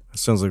 It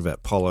sounds like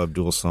that Paula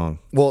Abdul song.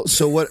 Well,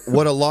 so what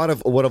a lot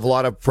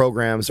of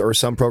programs, or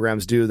some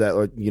programs, do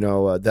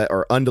that that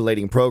are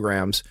undulating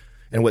programs,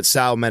 and what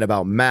Sal meant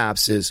about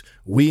MAPS is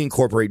we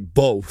incorporate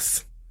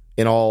both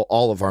in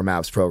all of our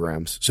MAPS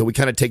programs. So we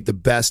kind of take the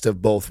best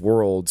of both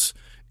worlds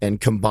and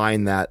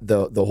combine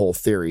the whole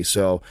theory.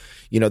 So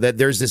that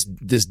there's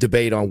this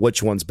debate on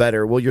which one's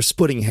better. Well, you're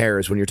splitting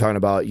hairs when you're talking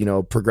about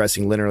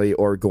progressing linearly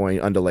or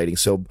going undulating.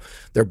 So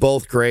they're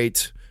both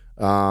great.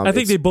 I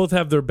think they both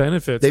have their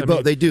benefits.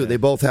 They do. They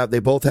both have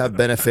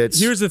benefits.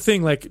 Here's the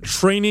thing: like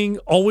training,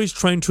 always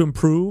trying to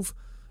improve.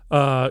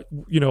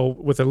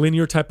 With a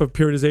linear type of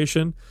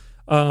periodization,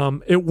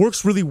 it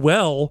works really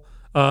well.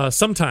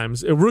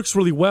 Sometimes it works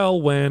really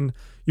well when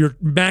you're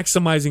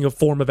maximizing a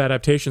form of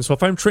adaptation. So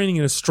if I'm training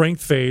in a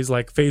strength phase,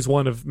 like phase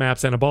 1 of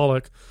MAPS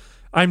Anabolic,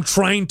 I'm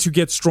trying to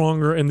get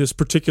stronger in this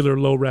particular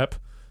low rep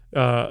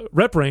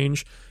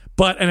range.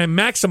 And I'm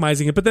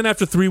maximizing it. But then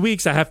after 3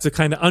 weeks, I have to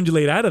kind of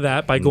undulate out of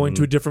that by going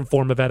to a different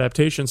form of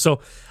adaptation.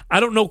 So I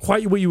don't know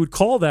quite what you would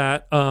call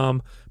that.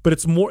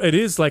 But it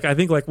is like, I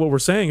think like what we're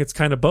saying, it's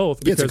kind of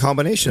both. It's a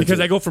combination. Because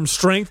I go from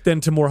strength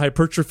then to more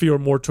hypertrophy or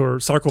more to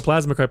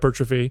sarcoplasmic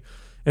hypertrophy.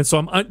 And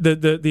so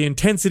the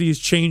intensity is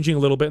changing a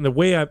little bit, and the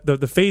way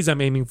the phase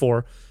I'm aiming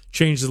for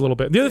changes a little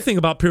bit. The other thing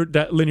about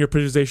that linear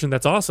periodization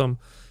that's awesome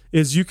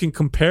is you can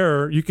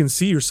compare, you can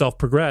see yourself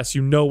progress.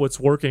 You know what's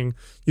working.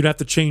 You don't have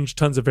to change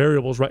tons of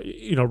variables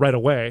right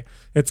away.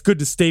 It's good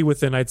to stay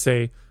within, I'd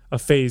say, a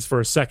phase for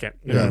a second.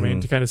 You know what I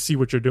mean? To kind of see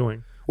what you're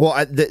doing. Well,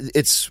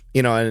 it's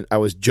and I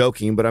was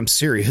joking, but I'm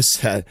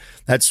serious.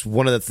 That's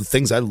one of the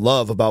things I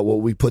love about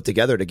what we put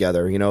together.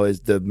 Is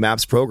the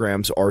MAPS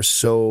programs are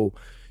so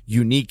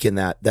unique in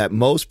that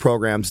most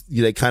programs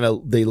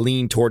they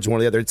lean towards one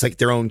or the other. It's like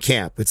their own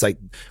camp. It's like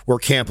we're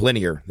camp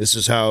linear. This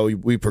is how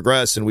we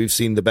progress, and we've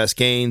seen the best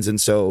gains,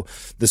 and so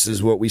this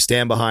is what we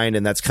stand behind,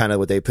 and that's kind of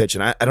what they pitch.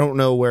 And I don't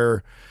know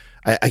where.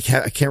 I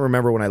can't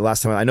remember when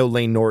last time I know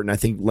Lane Norton. I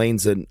think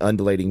Lane's an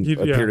undulating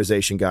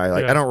periodization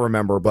guy. I don't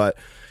remember, but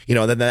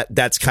then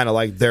that's kind of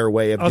like their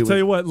way of. I'll tell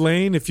you what,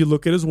 Lane. If you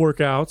look at his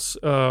workouts,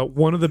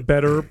 one of the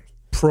better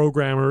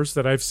programmers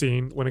that I've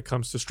seen when it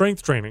comes to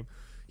strength training.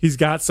 He's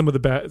got some of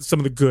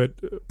the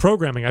good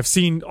programming. I've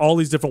seen all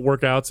these different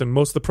workouts, and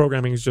most of the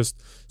programming is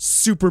just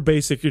super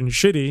basic and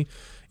shitty.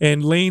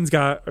 And Lane's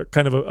got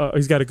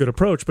he's got a good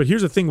approach. But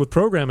here's the thing with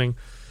programming: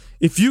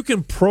 if you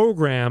can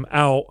program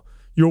out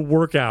your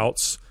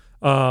workouts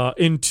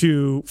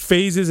into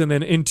phases and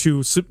then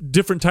into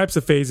different types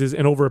of phases,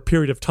 and over a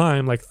period of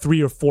time, like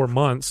 3 or 4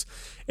 months,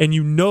 and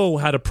you know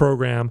how to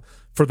program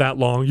for that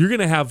long, you're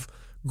going to have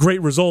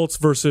great results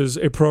versus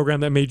a program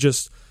that may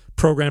just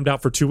programmed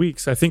out for 2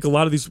 weeks. I think a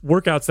lot of these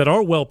workouts that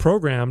are well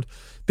programmed,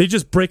 they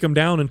just break them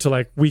down into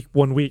like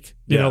 1 week.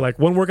 You know, like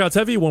one workout's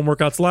heavy, one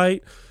workout's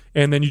light,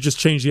 and then you just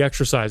change the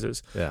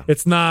exercises. Yeah.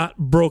 It's not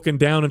broken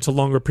down into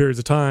longer periods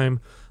of time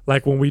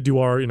like when we do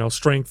our,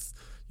 strength,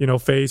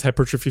 phase,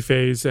 hypertrophy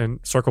phase,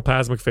 and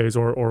sarcoplasmic phase,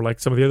 or like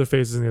some of the other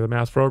phases in the other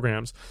MAPS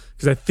programs.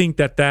 Because I think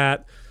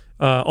that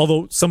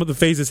although some of the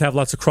phases have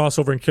lots of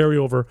crossover and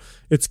carryover,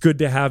 it's good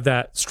to have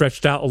that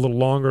stretched out a little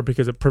longer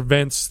because it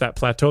prevents that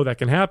plateau that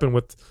can happen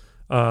with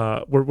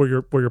where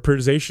your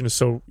periodization is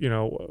so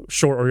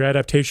short, or your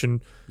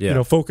adaptation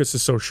focus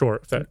is so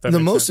short. The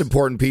most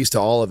important piece to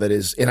all of it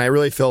is, and I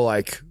really feel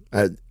like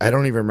I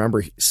don't even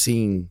remember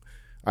seeing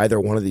either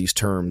one of these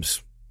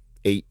terms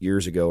 8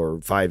 years ago or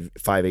 8 years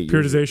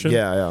periodization.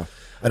 Yeah.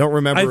 I don't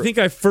remember. I think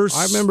I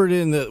remember it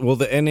in the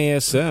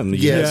NASM.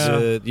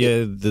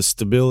 The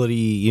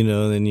stability,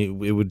 then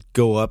it would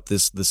go up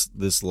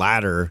this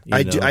ladder.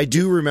 I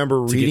do remember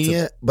reading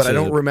it, but I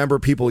don't remember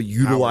people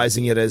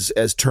utilizing it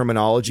as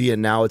terminology,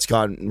 and now it's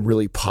gotten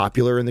really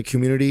popular in the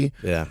community.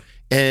 Yeah.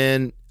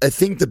 And I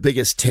think the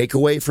biggest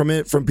takeaway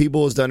from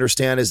people is to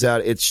understand is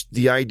that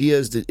the idea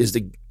is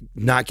to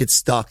not get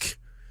stuck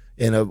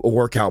in a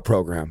workout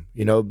program,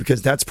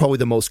 because that's probably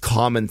the most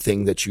common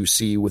thing that you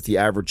see with the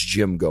average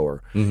gym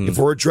goer. Mm-hmm. If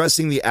we're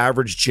addressing the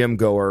average gym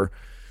goer,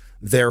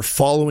 they're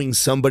following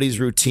somebody's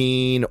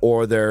routine,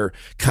 or they're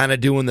kind of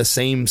doing the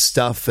same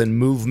stuff and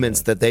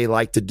movements that they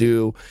like to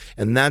do.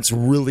 And that's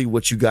really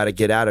what you got to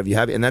get out of you.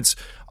 And that's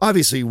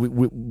obviously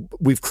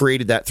we've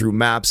created that through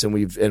MAPS, and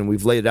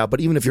we've laid it out. But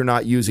even if you're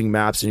not using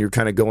MAPS and you're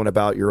kind of going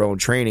about your own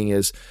training,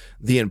 is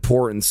the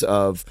importance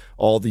of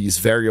all these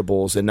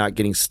variables and not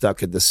getting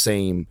stuck at the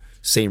same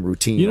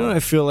routine. I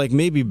feel like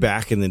maybe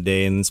back in the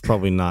day, and it's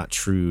probably not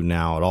true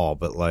now at all,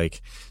 but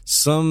like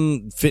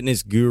some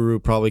fitness guru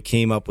probably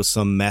came up with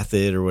some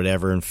method or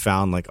whatever and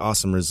found like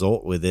awesome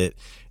result with it.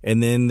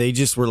 And then they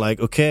just were like,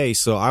 okay,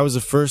 so I was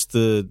the first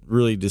to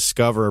really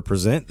discover or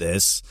present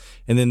this.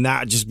 And then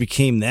that just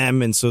became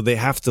them. And so they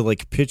have to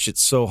like pitch it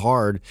so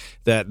hard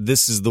that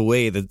this is the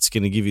way that's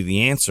going to give you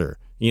the answer,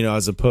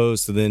 as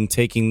opposed to then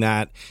taking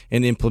that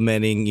and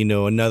implementing,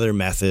 another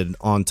method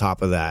on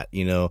top of that,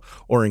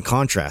 or in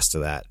contrast to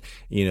that,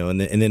 and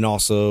then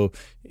also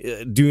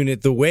doing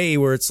it the way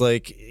where it's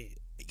like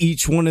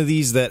each one of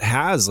these that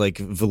has like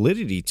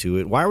validity to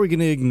it. Why are we going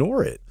to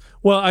ignore it?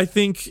 Well, I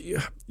think,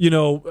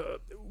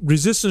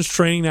 resistance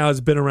training now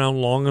has been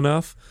around long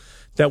enough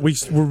that we're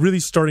really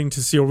starting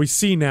to see, or we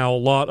see now, a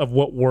lot of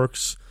what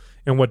works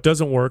and what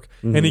doesn't work.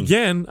 Mm-hmm. And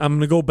again, I'm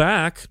going to go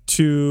back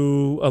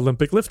to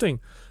Olympic lifting.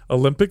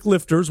 Olympic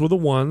lifters were the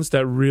ones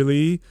that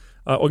really,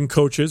 and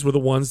coaches were the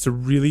ones to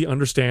really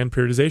understand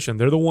periodization.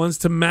 They're the ones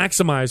to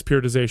maximize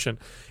periodization.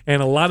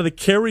 And a lot of the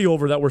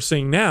carryover that we're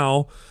seeing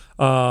now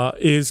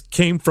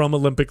came from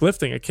Olympic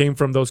lifting. It came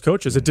from those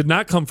coaches. It did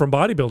not come from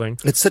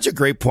bodybuilding. It's such a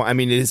great point. I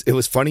mean, it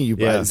was funny.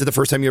 Is it the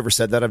first time you ever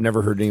said that? I've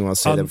never heard anyone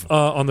say that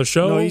on the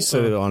show. No, you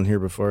said it on here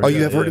before. Oh,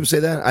 you have heard him say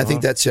that? I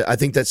think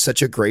that's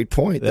such a great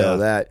point, though.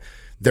 That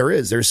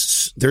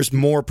there's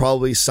more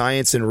probably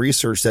science and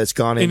research that's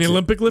gone into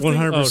Olympic lifting.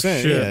 100%. Oh,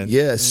 shit. Yeah.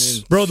 Yes, I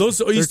mean, bro. Those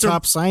they're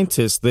top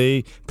scientists.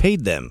 They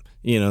paid them,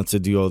 to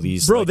do all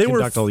these. Bro, they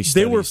conduct all these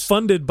studies. They were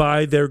funded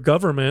by their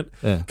government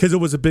because it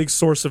was a big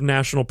source of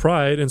national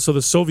pride. And so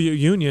the Soviet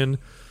Union,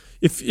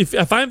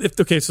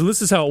 okay, so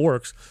this is how it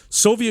works.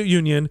 Soviet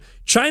Union,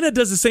 China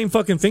does the same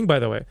fucking thing, by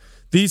the way.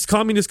 These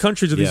communist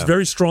countries, or these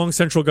very strong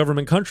central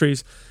government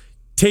countries,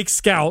 take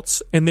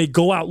scouts and they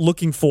go out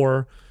looking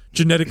for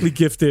genetically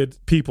gifted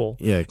people.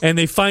 Yeah. And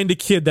they find a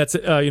kid that's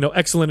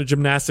excellent at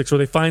gymnastics, or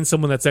they find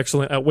someone that's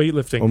excellent at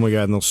weightlifting. Oh my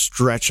God, and they'll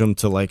stretch them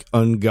to like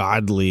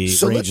ungodly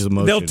ranges of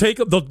motion.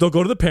 They'll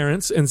go to the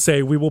parents and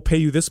say, we will pay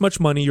you this much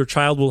money, your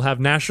child will have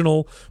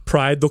national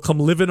pride, they'll come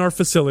live in our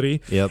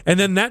facility. Yep. And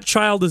then that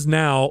child is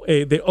now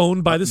they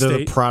owned by the state. They're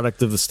the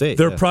product of the state.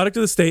 They're a product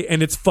of the state,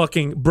 and it's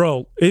fucking,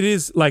 bro, it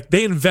is like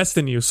they invest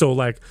in you. So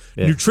like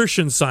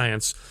nutrition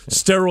science,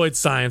 steroid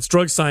science,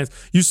 drug science.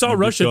 You saw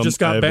Russia just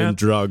got banned.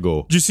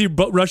 Drago. Did you see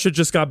Russia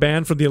just got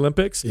banned from the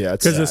Olympics? Yeah,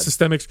 because of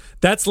systemic.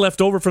 That's left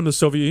over from the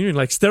Soviet Union.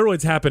 Like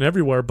steroids happen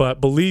everywhere, but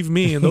believe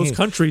me, in those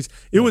countries,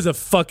 it was a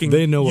fucking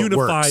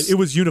unified. It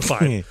was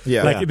unified.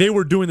 Like they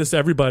were doing this to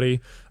everybody.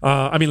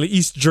 The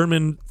East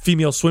German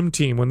female swim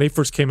team, when they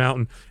first came out,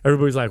 and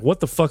everybody's like,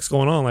 "What the fuck's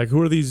going on? Like,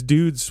 who are these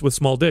dudes with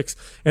small dicks?"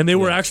 And they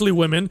were actually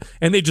women,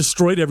 and they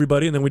destroyed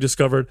everybody. And then we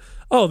discovered,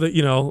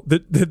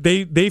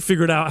 they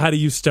figured out how to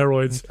use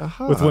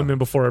steroids with women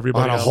before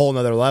everybody on a whole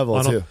nother level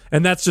too.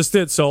 And that's just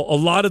it. So a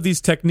lot of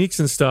these techniques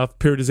and stuff,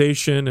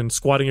 periodization and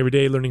squatting every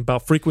day, learning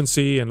about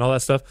frequency and all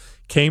that stuff,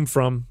 came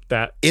from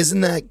that.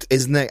 Isn't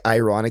that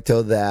ironic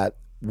though, that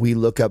we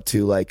look up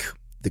to like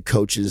the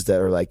coaches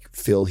that are like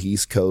Phil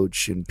Heath's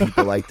coach and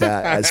people like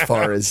that, as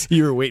far as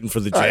you were waiting for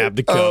the jab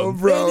to come. Oh,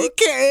 bro.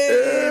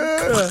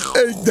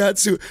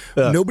 That's who.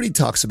 Nobody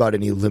talks about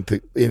any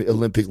Olympic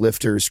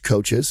lifters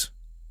coaches.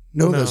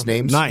 Know those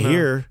names? Not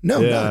here.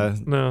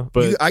 No.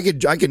 But I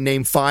could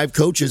name 5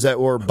 coaches that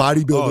were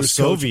bodybuilders.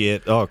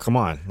 Soviet. Oh, come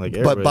on! But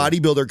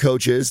bodybuilder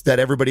coaches that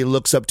everybody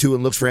looks up to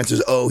and looks for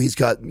answers. Oh, he's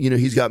got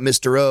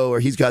Mr. O, or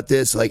he's got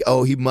this. Like,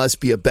 oh, he must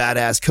be a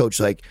badass coach.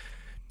 Like,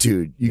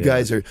 dude, you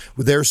guys are.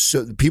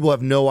 People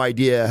have no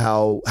idea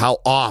how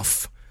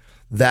off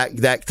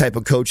that type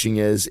of coaching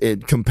is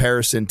in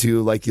comparison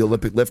to like the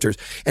Olympic lifters.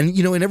 And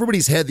in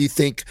everybody's head, you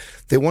think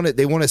they want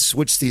to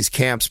switch these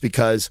camps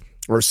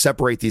or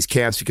separate these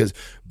camps because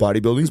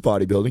bodybuilding is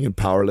bodybuilding and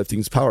powerlifting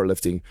is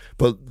powerlifting.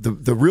 But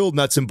the real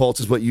nuts and bolts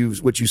is what you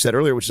said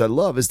earlier, which I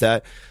love, is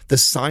that the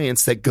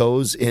science that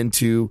goes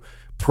into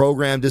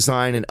program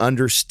design and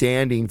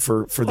understanding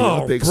for the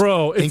Olympics,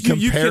 bro, in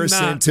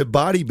comparison to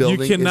bodybuilding.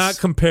 You cannot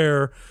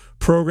compare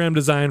program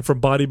design from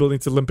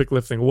bodybuilding to Olympic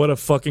lifting. What a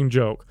fucking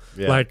joke.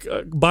 Yeah. Like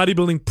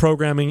bodybuilding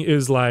programming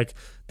is like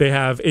they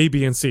have A,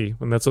 B, and C,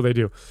 and that's what they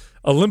do.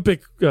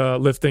 Olympic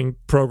lifting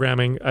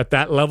programming at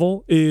that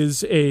level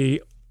is a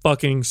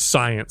fucking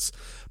science.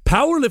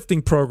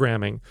 Powerlifting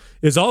programming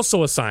is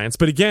also a science,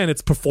 but again,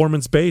 it's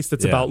performance based.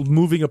 It's about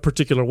moving a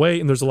particular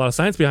way, and there's a lot of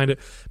science behind it.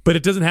 But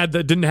it didn't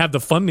have the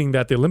funding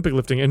that the Olympic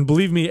lifting. And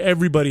believe me,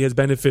 everybody has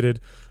benefited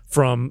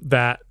from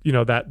that.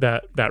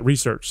 That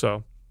research.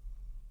 So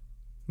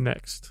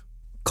next,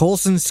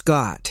 Colson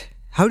Scott.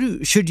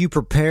 Should you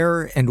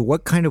prepare, and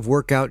what kind of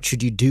workout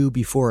should you do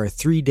before a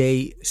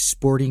 3-day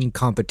sporting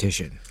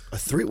competition?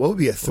 What would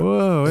be a 3?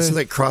 Whoa, this is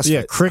like CrossFit.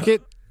 Yeah,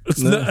 cricket. I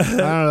don't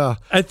know.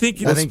 I think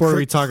what sport are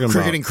we talking about?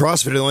 Cricket and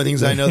CrossFit are the only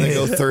things I know that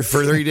go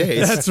for 3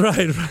 days. That's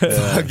right.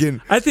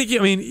 I think.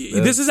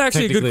 This is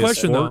actually a good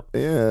question, though.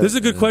 Yeah. This is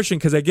a good question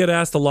because I get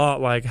asked a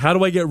lot. Like, how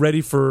do I get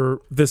ready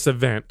for this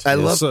event? I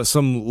love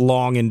some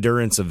long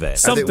endurance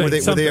event. Were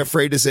they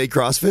afraid to say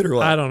CrossFit or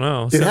what? I don't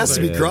know. It has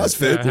to be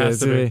CrossFit. Yeah, it has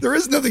to be. There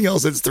is nothing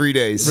else that's 3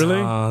 days.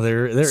 Really?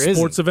 There is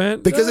sports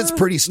event because it's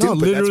pretty stupid. No,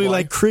 literally,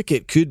 like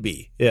cricket could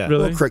be. Yeah,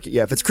 really? Well, cricket.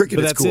 Yeah, if it's cricket,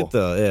 but it's cool. That's it,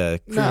 though. Yeah,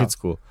 cricket's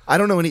cool. I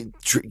don't know any.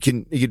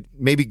 you could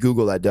maybe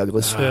Google that,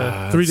 Douglas. 3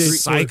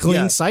 days cycling.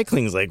 Yeah.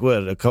 Cycling's like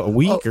what a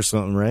week or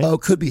something, right? Oh,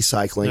 could be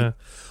cycling. Yeah.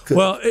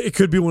 Well, it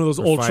could be one of those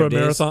ultra 5 days.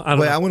 marathon. I don't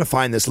Wait, know. I want to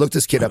find this. Look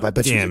this kid up. I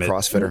bet he's a Damn it.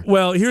 CrossFitter.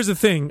 Well, here's the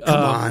thing. Come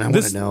on, I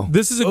want to know.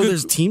 This is a good.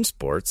 There's team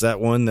sports. That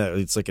one that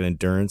it's like an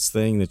endurance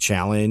thing, the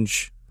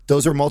challenge.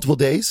 Those are multiple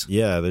days?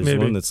 Yeah, there's Maybe.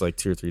 one that's like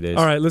 2 or 3 days.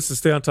 All right, let's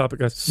just stay on topic,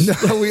 guys.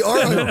 No, we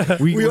are.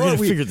 We're gonna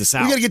figure this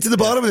out. We got to get to the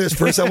bottom of this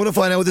first. I want to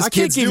find out what this I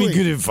can't kid's give doing. you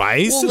good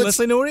advice Well, unless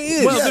I know what it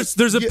is. Well, Yeah,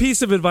 there's a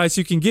piece of advice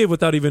you can give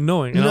without even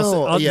knowing. And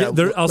No, I'll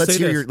let's say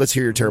hear this. let's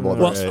hear your terrible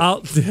Well,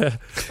 advice.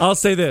 I'll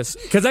say this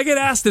because I get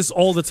asked this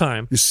all the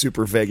time. You're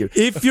super vague.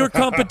 If your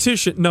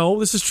competition,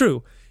 no, this is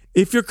true.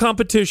 If your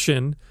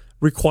competition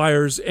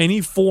requires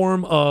any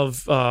form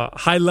of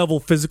high level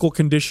physical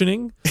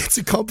conditioning, It's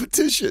a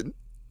competition.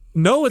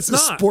 no, it's a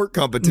not sport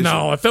competition.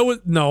 No, if it was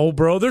no,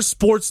 bro. There's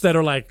sports that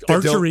are like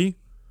archery.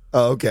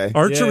 Oh, okay.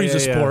 Archery's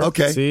Yeah, a sport.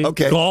 Okay. See?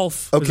 Okay.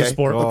 Golf Okay. is a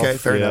sport. Okay.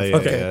 Fair Yeah, enough. yeah,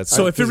 Okay. yeah. It's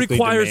So if it physically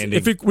requires demanding.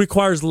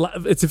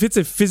 if it's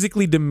a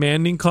physically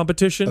demanding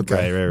competition,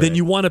 Okay. Right. then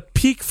you want to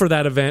peak for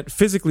that event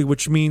physically,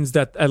 which means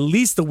that at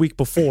least the week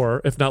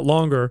before, if not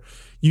longer,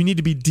 you need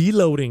to be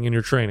deloading in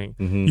your training.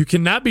 You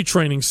cannot be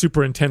training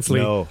super intensely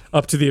No.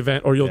 up to the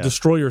event or you'll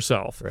destroy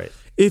yourself. Right.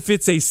 If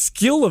it's a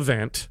skill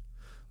event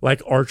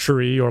like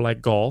archery or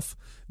like golf,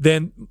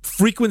 then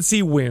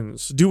frequency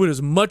wins. Do it as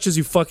much as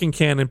you fucking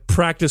can and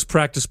practice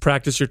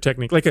your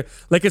technique. Like a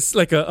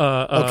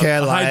Okay, I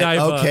a high lied. dive.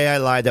 Okay, I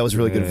lied. That was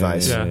really good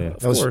advice. Yeah, Yeah. of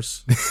That was-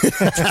 course.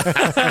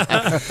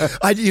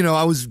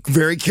 I was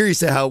very curious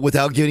to how,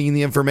 without getting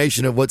the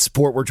information of what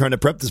sport we're trying to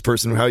prep this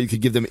person, how you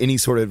could give them any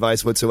sort of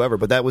advice whatsoever.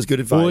 But that was good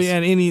advice. Well, yeah,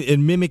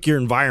 and mimic your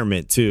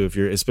environment too.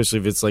 Especially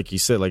if it's like you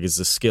said, like it's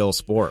a skill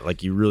sport.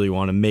 Like you really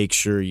want to make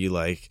sure you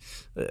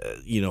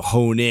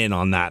hone in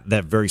on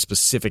that very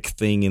specific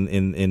thing.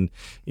 And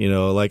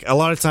like a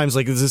lot of times,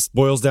 like this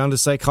boils down to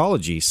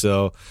psychology.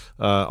 So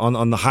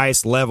on the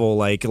highest level,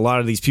 like a lot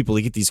of these people,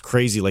 they get these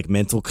crazy like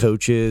mental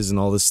coaches and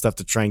all this stuff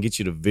to try and get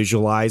you to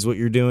visualize what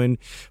you're doing.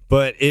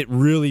 But it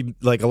really,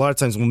 like a lot of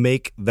times, will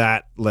make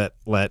that let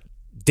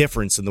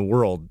difference in the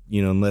world.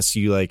 Unless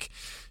you like.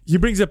 He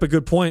brings up a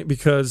good point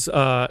because,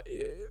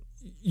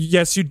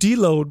 yes, you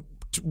deload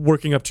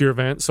working up to your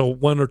event. So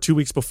 1 or 2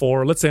 weeks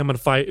before, let's say I'm going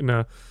to fight in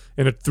a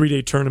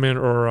 3-day tournament,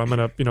 or I'm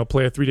going to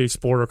play a 3-day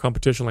sport or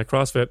competition like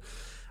CrossFit.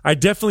 I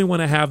definitely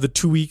want to have the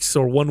 2 weeks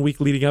or 1 week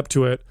leading up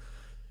to it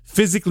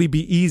physically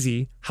be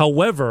easy.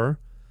 However,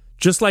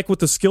 just like with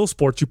the skill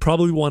sports, you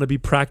probably want to be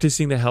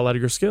practicing the hell out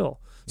of your skill.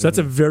 So that's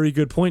a very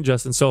good point,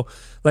 Justin. So,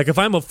 like, if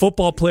I'm a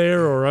football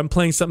player or I'm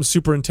playing something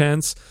super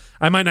intense,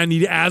 I might not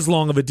need as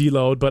long of a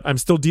deload, but I'm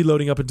still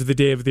deloading up into the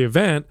day of the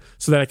event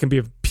so that I can be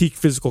of peak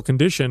physical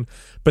condition.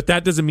 But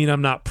that doesn't mean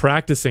I'm not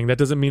practicing. That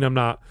doesn't mean I'm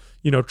not,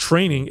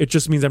 training. It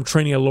just means I'm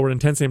training at a lower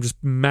intensity.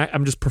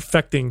 I'm just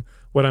perfecting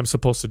what I'm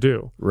supposed to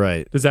do.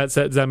 Right. Does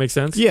that make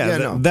sense? Yeah,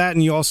 no. that,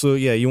 and you also,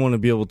 you want to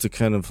be able to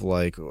kind of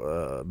like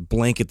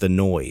blanket the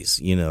noise,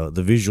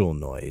 the visual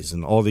noise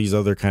and all these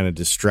other kind of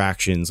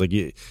distractions. Like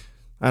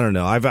I don't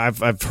know.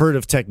 I've heard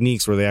of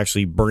techniques where they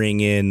actually bring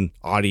in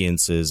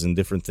audiences and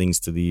different things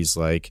to these,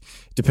 like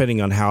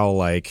depending on how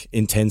like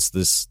intense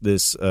this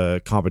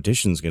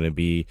competition is going to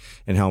be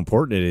and how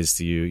important it is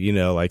to you.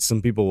 Like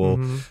some people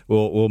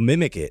will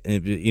mimic it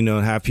and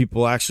have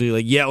people actually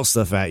like yell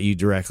stuff at you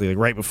directly, like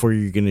right before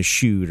you're going to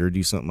shoot or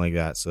do something like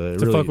that. So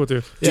To fuck with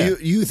you. Do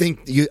you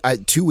think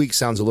 2 weeks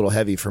sounds a little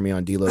heavy for me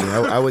on deloading?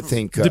 I would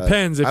think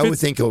Depends. If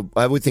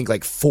I would think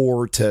like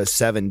 4 to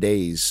 7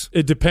 days.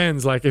 It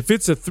depends. Like if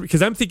it's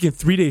because I'm thinking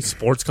 3-day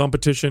sports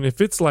competition.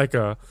 If it's like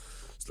a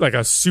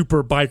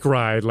super bike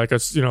ride, like a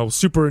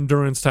super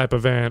endurance type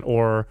event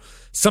or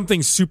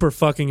something super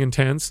fucking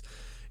intense,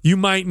 you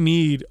might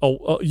need a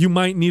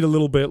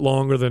little bit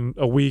longer than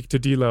a week to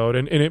deload,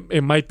 and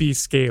it might be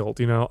scaled.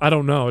 I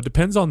don't know. It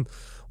depends on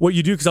what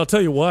you do. Because I'll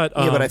tell you what.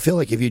 Yeah, but I feel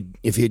like if you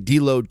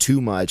deload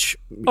too much,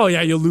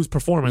 you'll lose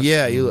performance.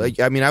 yeah,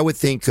 I would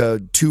think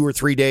 2 or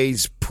 3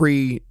 days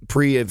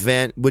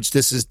pre-event, which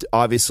this is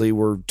obviously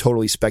we're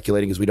totally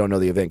speculating because we don't know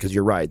the event. Because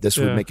you're right, this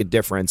would make a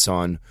difference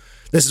on.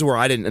 This is where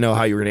I didn't know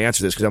how you were going to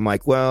answer this because I'm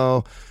like,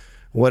 well,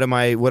 what am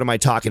I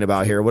talking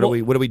about here? What are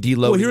we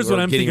deloading? Here's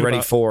what I'm getting ready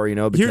about.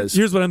 for. Because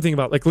here's what I'm thinking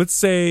about. Like let's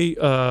say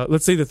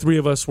the three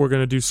of us were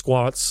going to do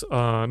squats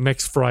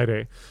next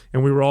Friday,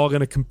 and we were all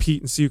going to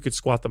compete and see who could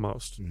squat the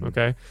most. Mm-hmm.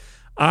 Okay,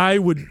 I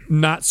would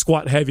not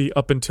squat heavy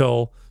up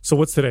until. So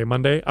what's today?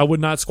 Monday. I would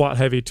not squat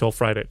heavy till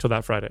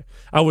that Friday.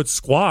 I would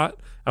squat.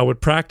 I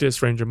would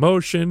practice range of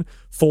motion,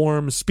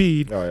 form,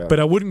 speed, but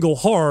I wouldn't go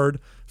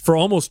hard for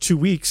almost 2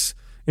 weeks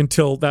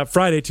until that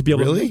Friday to be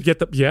able Really? to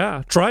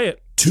get try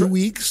it. 2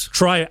 weeks.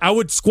 Try it. I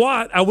would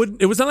squat.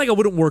 It was not like I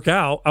wouldn't work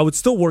out. I would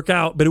still work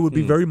out, but it would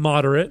be very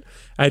moderate.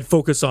 I'd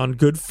focus on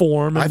good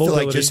form and I feel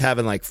mobility. like just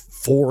having like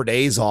 4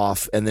 days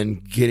off and then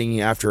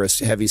getting after a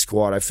heavy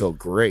squat, I feel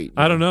great.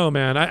 I don't know,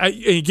 man.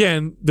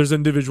 Again, there's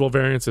individual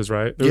variances,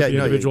 right? There's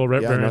individual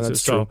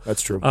variances.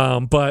 That's true.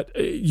 But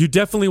you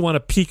definitely want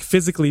to peak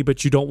physically,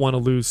 but you don't want to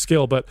lose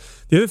skill. But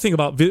the other thing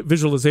about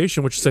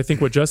visualization, which is I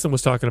think what Justin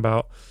was talking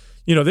about,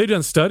 they've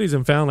done studies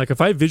and found like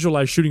if I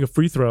visualize shooting a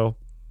free throw,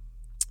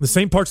 the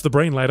same parts of the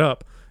brain light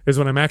up as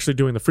when I'm actually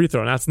doing the free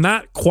throw. Now, it's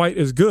not quite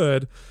as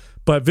good,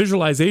 but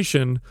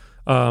visualization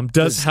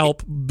does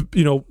help,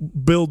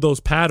 build those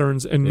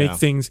patterns and make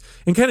things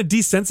and kind of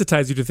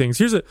desensitize you to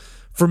things.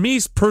 For me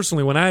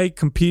personally, when I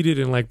competed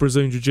in like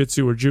Brazilian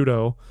Jiu-Jitsu or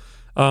Judo,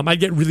 I'd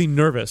get really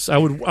nervous. I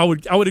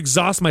would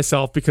exhaust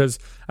myself because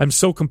I'm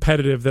so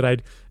competitive that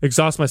I'd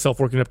exhaust myself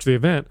working up to the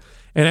event.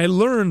 And I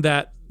learned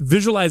that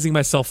visualizing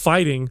myself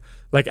fighting,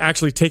 like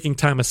actually taking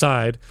time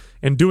aside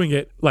and doing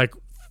it like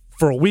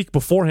for a week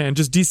beforehand,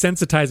 just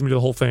desensitized me to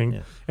the whole thing.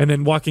 Yeah. And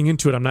then walking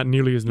into it, I'm not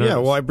nearly as nervous. Yeah,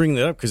 well, I bring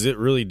that up because it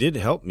really did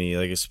help me,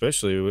 like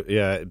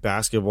especially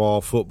basketball,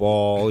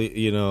 football,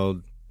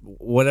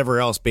 whatever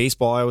else,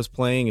 baseball I was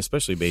playing,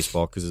 especially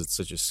baseball because it's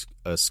such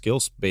a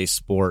skills-based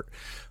sport.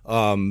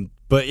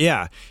 But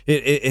yeah,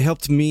 it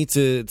helped me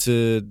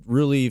to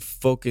really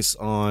focus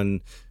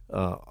on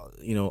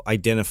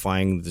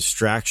identifying the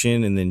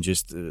distraction and then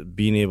just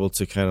being able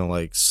to kind of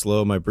like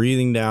slow my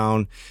breathing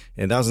down.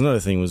 And that was another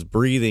thing, was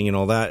breathing and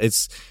all that.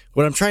 It's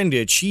what I'm trying to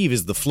achieve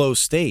is the flow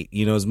state,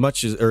 as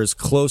much as, or as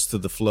close to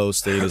the flow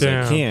state as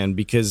I can,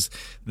 because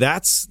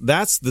that's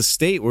the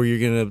state where you're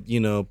going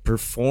to,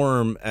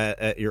 perform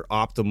at your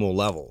optimal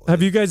level.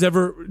 Have you guys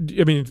ever,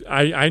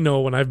 I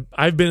know when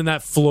I've been in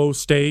that flow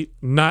state,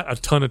 not a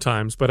ton of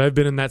times, but I've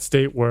been in that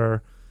state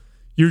where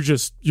you're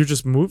just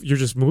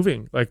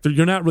moving. Like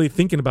you're not really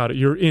thinking about it.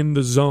 You're in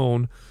the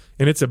zone,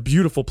 and it's a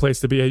beautiful place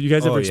to be. You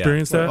guys ever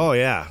experienced that? Oh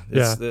yeah,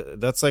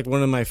 that's like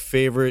one of my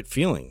favorite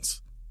feelings.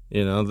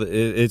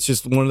 It's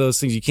just one of those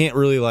things you can't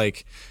really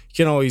you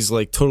can't always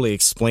like totally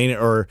explain it,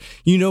 or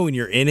when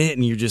you're in it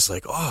and you're just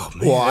like, oh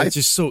man, it's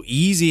just so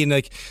easy, and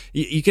like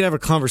you can have a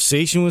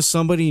conversation with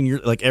somebody and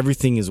you're like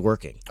everything is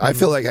working. I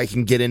feel like I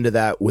can get into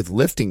that with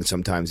lifting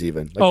sometimes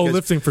even.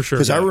 Lifting for sure.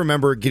 Because I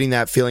remember getting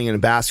that feeling in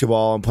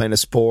basketball and playing a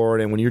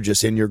sport, and when you're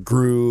just in your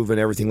groove and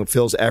everything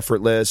feels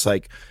effortless,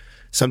 like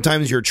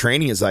sometimes your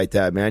training is like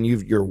that, man.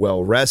 You're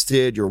well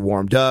rested, you're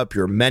warmed up,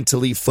 you're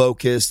mentally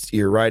focused,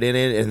 you're right in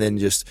it, and then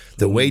just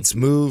the weights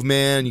move,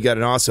 man. You got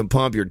an awesome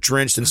pump, you're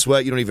drenched in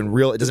sweat, you don't even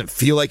it doesn't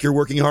feel like you're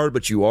working hard,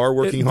 but you are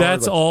working hard.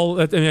 That's all.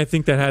 I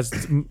think that has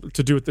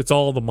to do with, it's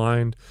all the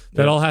mind.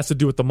 That all has to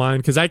do with the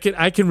mind, because I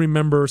can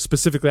remember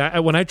specifically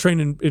when I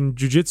trained in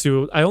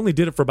jiu-jitsu, I only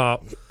did it for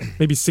about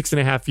maybe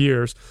 6.5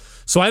 years,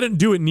 so I didn't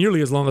do it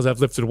nearly as long as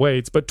I've lifted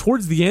weights, but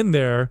towards the end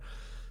there,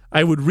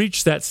 I would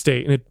reach that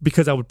state, and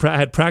because I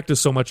had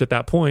practiced so much at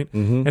that point.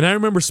 Mm-hmm. And I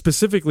remember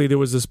specifically there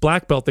was this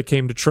black belt that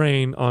came to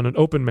train on an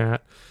open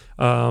mat,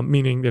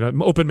 meaning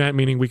open mat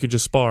meaning we could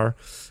just spar,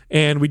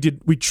 and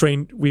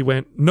we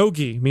went no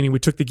gi, meaning we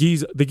took the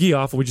gi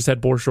off, and we just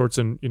had board shorts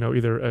and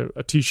either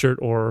a t-shirt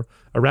or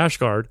a rash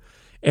guard.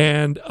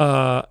 And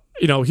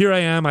here I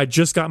am, I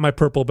just got my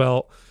purple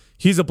belt.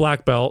 He's a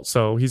black belt,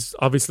 so he's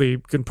obviously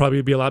can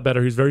probably be a lot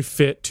better. He's very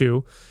fit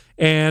too.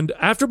 And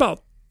after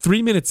about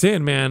 3 minutes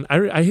in, man,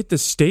 I hit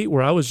this state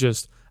where I was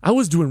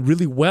doing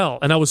really well,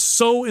 and I was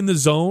so in the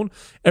zone.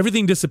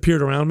 Everything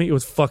disappeared around me. It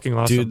was fucking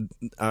awesome.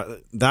 Dude,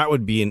 that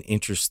would be an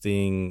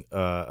interesting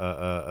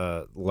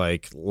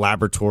like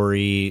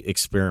laboratory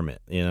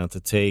experiment,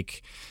 to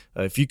take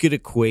if you could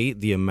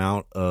equate the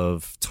amount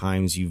of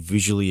times you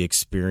visually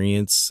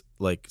experience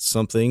like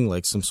something,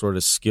 like some sort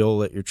of skill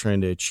that you're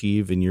trying to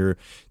achieve, and you're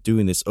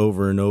doing this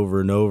over and over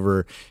and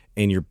over,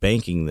 and you're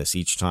banking this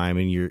each time,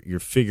 and you're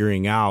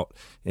figuring out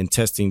and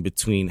testing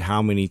between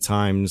how many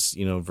times,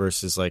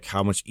 versus like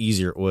how much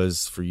easier it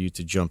was for you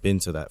to jump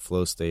into that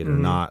flow state or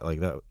not. Like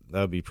that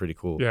would be pretty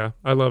cool. Yeah,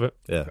 I love it.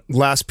 Yeah.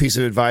 Last piece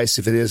of advice,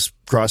 if it is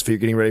CrossFit you're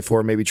getting ready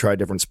for, maybe try a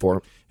different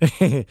sport.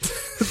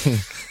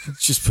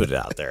 Just put it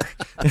out there.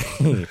 I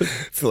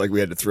feel like we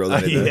had to throw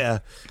that in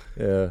there.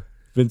 Yeah.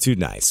 Been too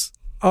nice.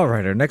 All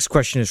right, our next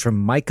question is from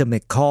Micah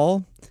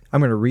McCall.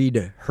 I'm going to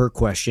read her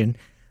question.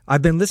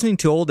 I've been listening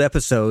to old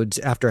episodes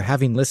after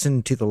having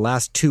listened to the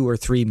last 2 or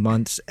 3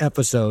 months'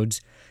 episodes,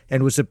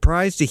 and was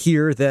surprised to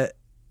hear that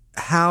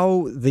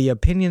how the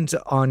opinions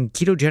on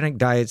ketogenic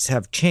diets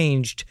have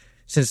changed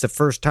since the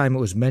first time it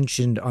was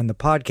mentioned on the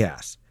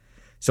podcast.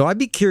 So I'd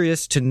be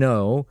curious to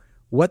know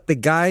what the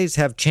guys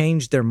have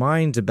changed their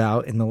minds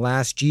about in the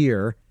last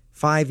year,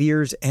 5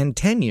 years, and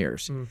 10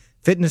 years,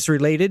 fitness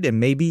related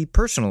and maybe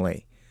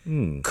personally.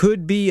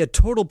 Could be a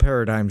total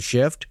paradigm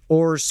shift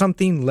or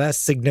something less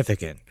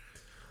significant.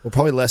 Well,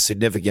 probably less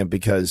significant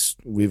because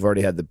we've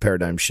already had the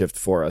paradigm shift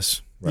for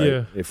us, right?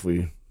 Yeah.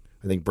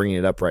 I think bringing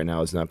it up right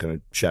now is not going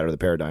to shatter the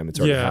paradigm. It's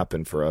already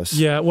happened for us.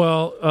 Yeah,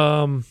 well...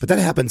 but that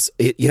happens...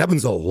 It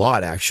happens a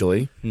lot,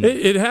 actually.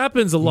 It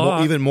happens a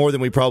lot. Even more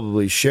than we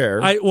probably share.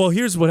 Well,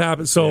 here's what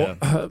happens. So,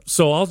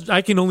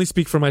 I can only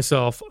speak for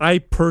myself. I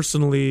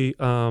personally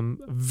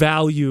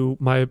value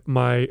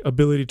my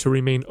ability to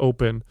remain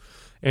open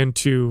and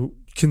to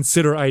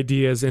consider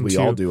ideas and we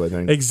all do, I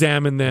think.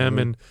 Examine them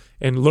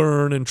and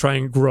learn and try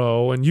and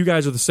grow. And you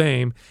guys are the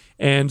same.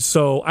 And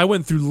so I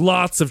went through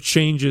lots of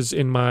changes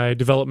in my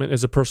development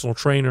as a personal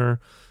trainer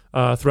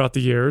throughout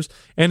the years.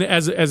 And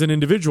as an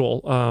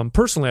individual,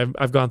 personally,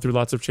 I've gone through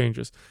lots of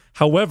changes.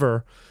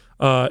 However,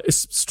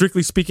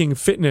 strictly speaking,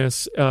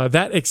 fitness,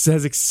 that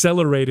has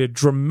accelerated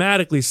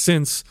dramatically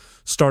since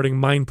starting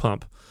Mind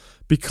Pump,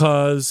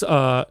 because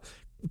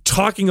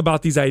talking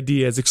about these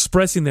ideas,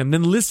 expressing them,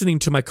 then listening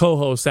to my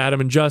co-hosts Adam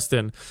and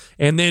Justin,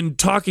 and then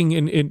talking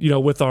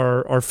with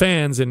our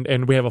fans,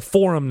 and we have a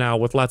forum now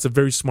with lots of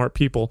very smart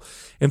people,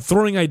 and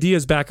throwing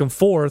ideas back and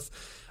forth,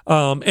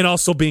 and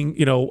also being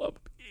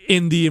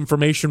in the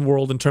information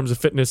world in terms of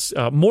fitness,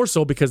 more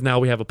so because now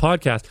we have a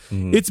podcast.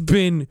 It's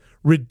been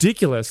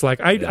ridiculous.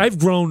 Like I've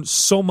grown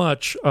so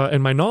much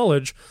in my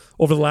knowledge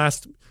over the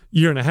last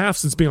year and a half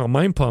since being on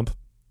Mind Pump.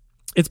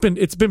 It's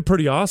been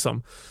pretty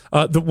awesome.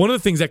 One of the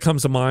things that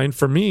comes to mind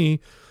for me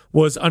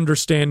was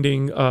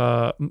understanding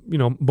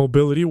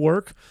mobility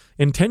work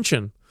and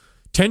tension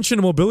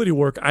and mobility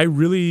work. I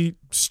really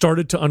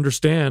started to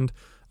understand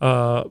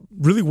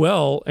really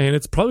well, and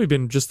it's probably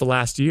been just the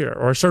last year,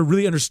 or I started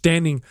really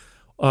understanding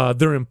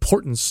their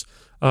importance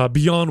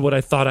beyond what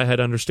I thought I had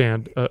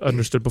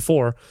understood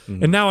before.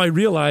 And now I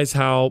realize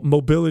how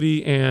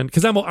mobility, and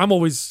because I'm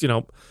always,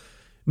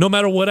 no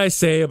matter what I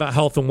say about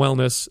health and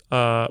wellness,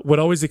 what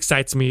always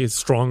excites me is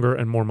stronger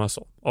and more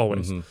muscle,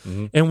 always.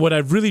 And what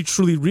I've really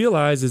truly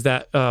realized is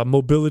that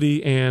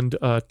mobility and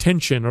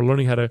tension, or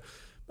learning how to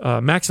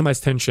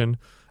maximize tension,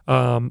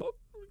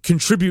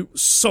 contribute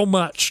so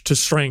much to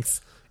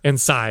strength and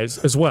size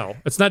as well.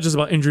 It's not just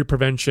about injury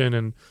prevention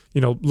and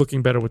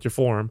looking better with your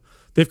form.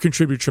 They've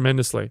contributed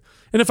tremendously.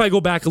 And if I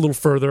go back a little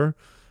further,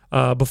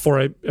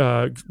 before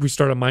we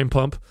started Mind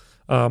Pump,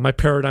 my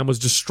paradigm was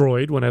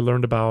destroyed when I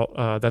learned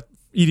about that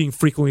eating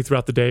frequently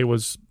throughout the day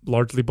was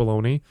largely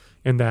baloney,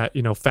 and that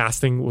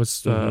fasting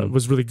was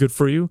really good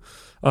for you.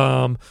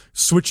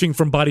 Switching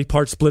from body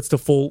part splits to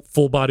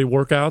full body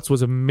workouts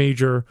was a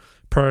major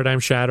paradigm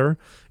shatter.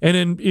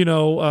 And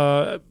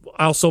then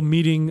also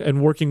meeting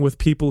and working with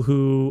people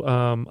who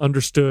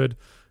understood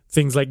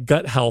things like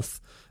gut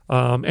health,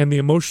 and the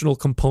emotional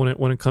component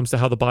when it comes to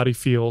how the body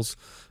feels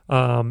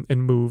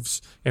and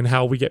moves, and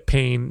how we get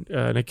pain,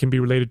 and it can be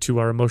related to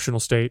our emotional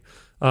state.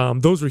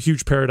 Those were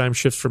huge paradigm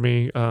shifts for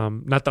me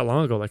not that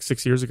long ago, like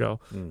 6 years ago.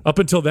 Up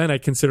until then, I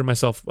considered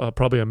myself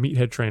probably a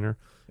meathead trainer.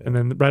 And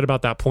then right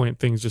about that point,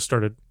 things just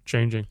started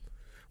changing.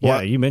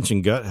 Yeah, you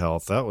mentioned gut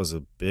health. That was a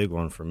big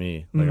one for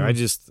me. Like I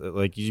just,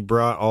 you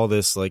brought all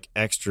this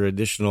extra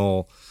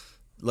additional,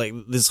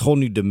 this whole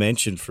new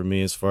dimension for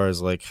me as far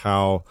as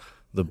how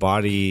the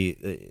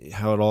body,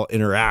 how it all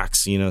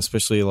interacts,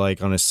 especially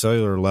on a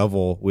cellular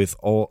level with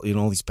all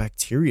these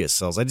bacteria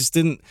cells. I just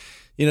didn't,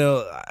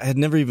 I had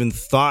never even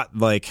thought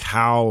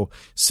how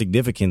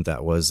significant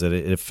that was, that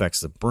it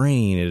affects the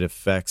brain. It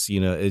affects,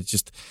 it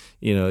just,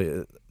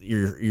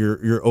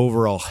 your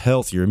overall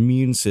health, your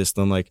immune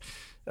system,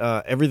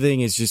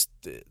 everything is just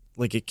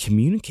it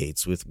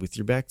communicates with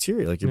your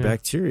bacteria. Your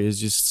bacteria is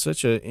just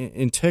such an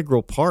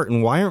integral part.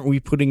 And why aren't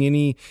we putting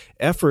any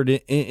effort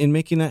in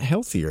making that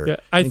healthier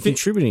and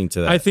contributing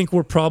to that? I think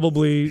we're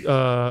probably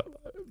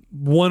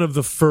one of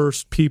the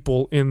first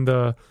people in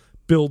the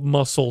build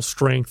muscle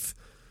strength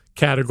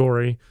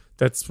category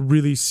that's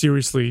really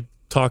seriously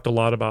talked a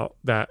lot about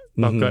that,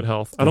 about gut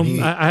health.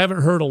 I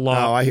haven't heard a lot.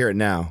 Oh, I hear it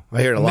now.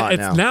 I hear it a lot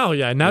now. Now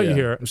you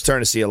hear it. I'm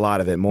starting to see a lot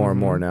of it more and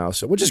more now.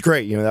 So, which is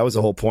great. That was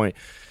the whole point.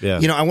 Yeah.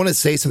 I want to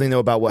say something though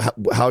about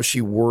how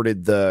she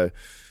worded the,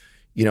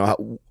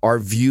 our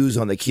views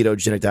on the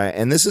ketogenic diet.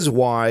 And this is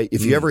why,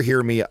 if you ever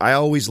hear me, I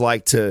always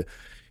like to,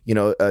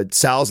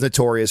 Sal's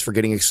notorious for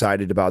getting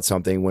excited about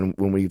something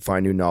when we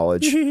find new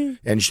knowledge,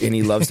 and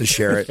he loves to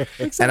share it.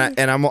 and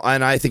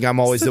I think I'm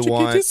always the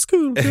one,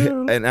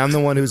 and I'm the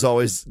one who's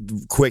always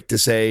quick to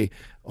say,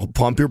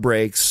 pump your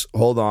brakes,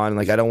 hold on.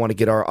 I don't want to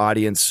get our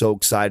audience so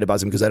excited about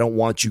something, because I don't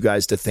want you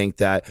guys to think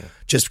that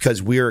just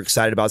because we're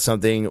excited about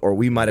something, or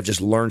we might have just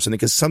learned something,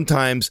 because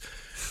sometimes.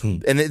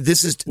 And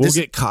we'll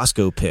get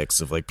Costco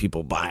pics of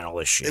people buying all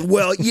this shit.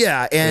 Well,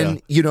 yeah,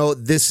 and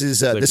this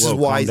is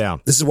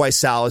why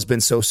Sal has been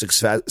so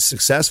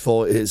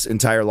successful his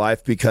entire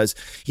life, because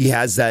he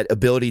has that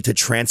ability to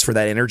transfer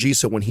that energy.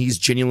 So when he's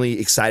genuinely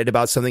excited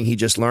about something he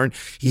just learned,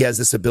 he has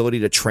this ability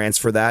to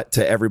transfer that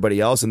to everybody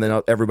else, and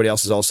then everybody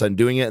else is all of a sudden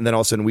doing it, and then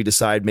all of a sudden we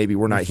decide maybe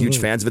we're not huge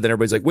fans of it. Then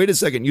everybody's like, "Wait a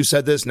second, you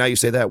said this, now you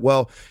say that."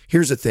 Well,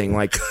 here's the thing,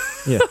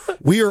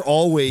 we are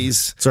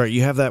always sorry.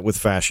 You have that with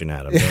fashion,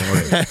 Adam. Don't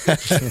worry.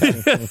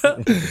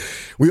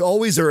 We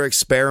always are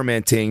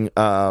experimenting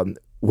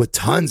with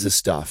tons of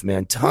stuff,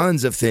 man,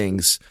 tons of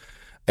things,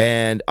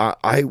 and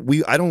I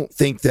don't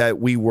think that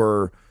we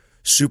were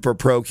super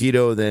pro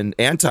keto than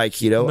anti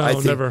keto. No,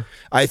 never.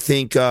 I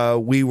think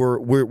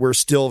we're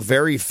still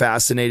very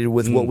fascinated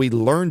with what we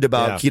learned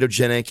about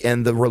ketogenic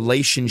and the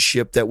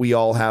relationship that we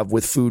all have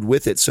with food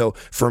with it. So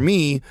for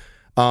me,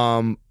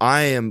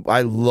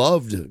 I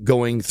loved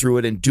going through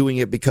it and doing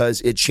it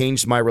because it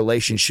changed my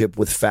relationship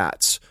with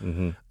fats.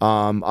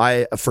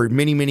 For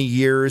many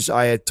years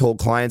I had told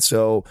clients,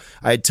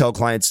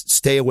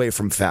 stay away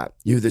from fat.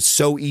 It's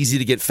so easy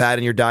to get fat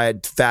in your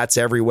diet, fat's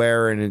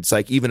everywhere, and it's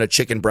even a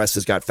chicken breast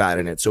has got fat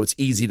in it, so it's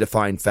easy to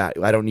find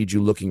fat. I don't need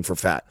you looking for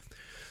fat.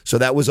 So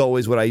that was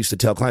always what I used to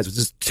tell clients. It was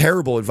just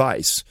terrible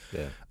advice.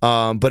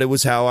 Yeah. But it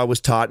was how I was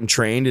taught and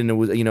trained, and it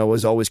was,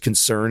 was always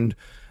concerned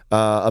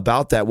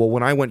about that. Well,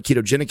 when I went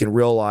ketogenic and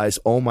realized,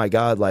 oh my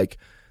God, like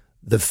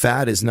the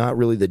fat is not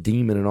really the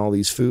demon in all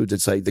these foods.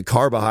 It's like the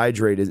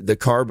carbohydrate, the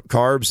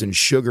carbs and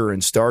sugar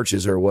and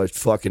starches are what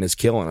fucking is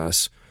killing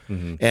us.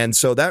 Mm-hmm. And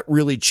so that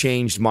really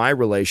changed my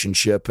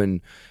relationship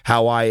and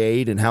how I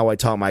ate and how I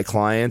taught my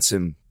clients.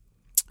 And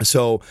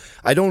so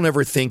I don't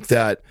ever think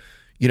that,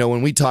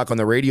 when we talk on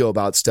the radio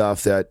about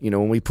stuff that,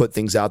 when we put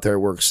things out there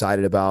we're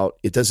excited about,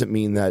 it doesn't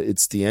mean that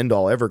it's the end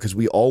all ever, because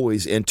we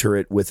always enter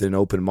it with an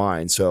open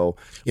mind. So,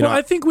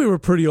 I think we were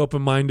pretty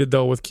open-minded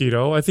though with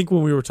keto. I think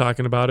when we were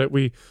talking about it,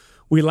 we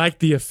liked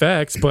the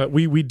effects, but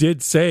we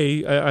did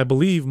say, I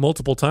believe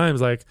multiple times,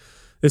 like,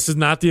 this is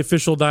not the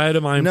official diet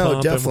of Mind Pump.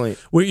 No, definitely.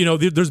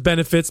 There's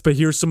benefits, but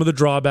here's some of the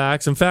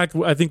drawbacks. In fact,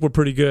 I think we're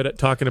pretty good at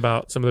talking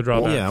about some of the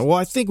drawbacks. Well,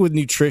 I think with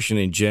nutrition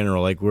in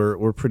general, like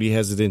we're pretty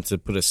hesitant to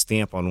put a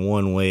stamp on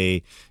one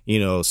way,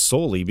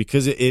 solely,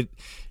 because it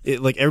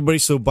like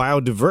everybody's so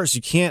biodiverse.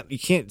 You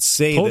can't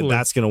say that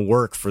that's going to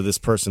work for this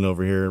person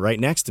over here right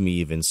next to me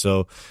even.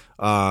 So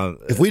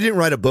if we didn't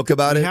write a book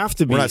about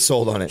it, we're not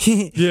sold on it.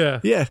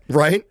 Yeah.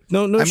 Right?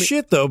 No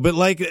shit though. But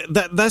like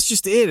that's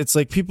just it. It's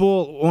like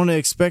people want to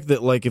expect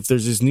that, like, if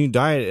there's this new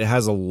diet, it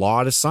has a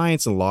lot of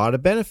science and a lot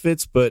of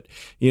benefits, but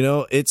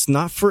it's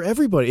not for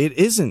everybody. It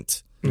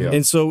isn't. Yeah.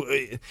 And so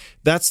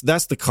that's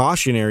the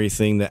cautionary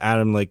thing that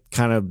Adam like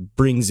kind of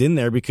brings in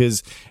there,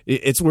 because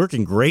it's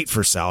working great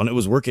for Sal, and it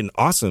was working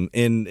awesome,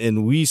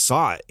 and we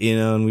saw it,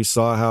 and we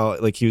saw how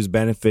like he was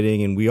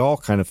benefiting, and we all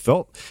kind of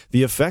felt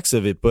the effects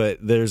of it.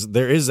 But there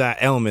is that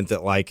element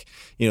that, like,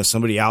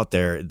 somebody out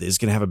there is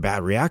going to have a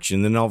bad reaction,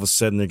 and then all of a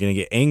sudden they're going to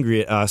get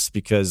angry at us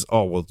because,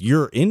 oh well,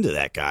 you're into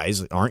that,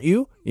 guys, aren't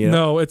you?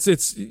 No, it's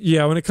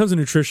when it comes to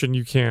nutrition,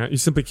 you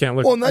simply can't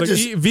look. Well, not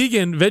just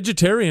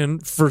vegetarian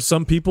for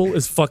some people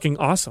is fucking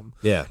awesome.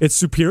 Yeah, it's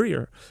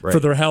superior for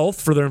their health,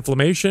 for their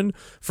inflammation,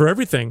 for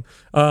everything.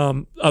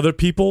 Other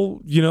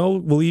people,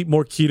 will eat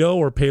more keto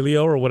or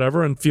paleo or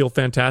whatever and feel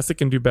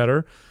fantastic and do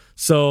better.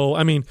 So,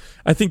 I mean,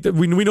 I think that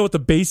we know what the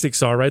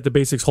basics are, right? The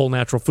basics: whole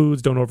natural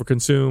foods, don't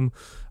overconsume.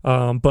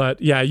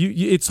 But yeah,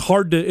 it's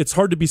hard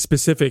to be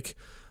specific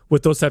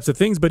with those types of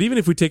things. But even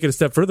if we take it a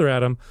step further,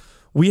 Adam,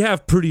 we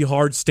have pretty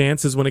hard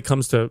stances when it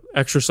comes to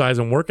exercise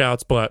and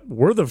workouts, but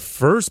we're the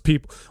first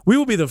people. We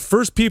will be the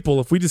first people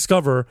if we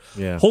discover,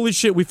 holy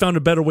shit, we found a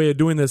better way of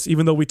doing this,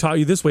 even though we taught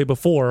you this way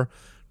before.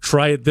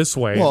 Try it this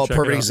way. Well, a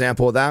perfect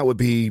example of that would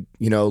be,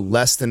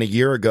 less than a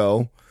year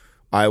ago,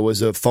 I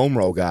was a foam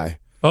roll guy.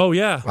 Oh,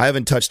 yeah. I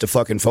haven't touched a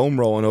fucking foam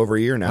roll in over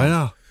a year now. I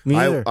know. Me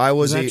either.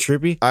 Isn't that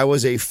trippy? I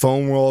was a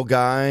foam roll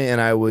guy,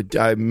 and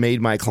I made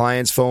my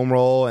clients foam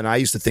roll, and I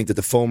used to think that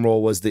the foam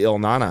roll was the Il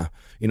Nana.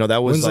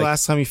 That was. When's the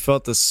last time you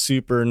felt the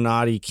super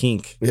naughty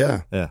kink?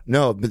 Yeah.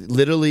 No, but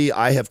literally,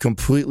 I have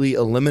completely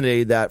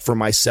eliminated that for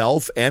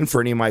myself and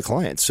for any of my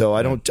clients. So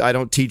I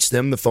don't teach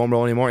them the foam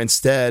roll anymore.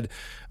 Instead,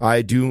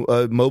 I do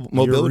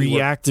mobility. You're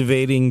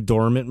reactivating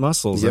dormant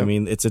muscles. Yeah. I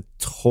mean, it's a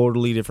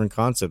totally different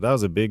concept. That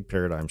was a big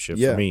paradigm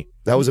shift for me.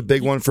 That was a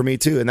big one for me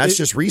too, and that's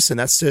just recent.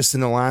 That's just in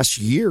the last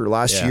year.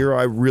 Last year,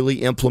 I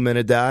really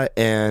implemented that,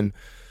 and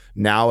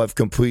now I've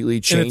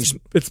completely changed.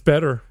 It's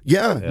better.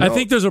 Yeah. I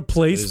think there's a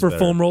place for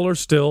foam rollers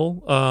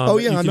still.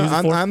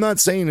 I'm not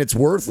saying it's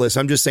worthless.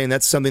 I'm just saying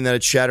that's something that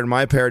had shattered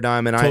my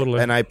paradigm, and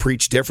I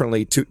preach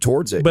differently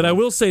towards it. But I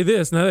will say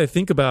this: now that I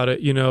think about it,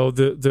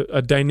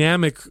 a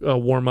dynamic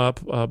warm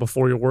up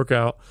before your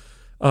workout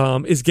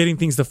is getting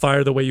things to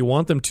fire the way you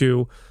want them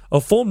to. A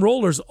foam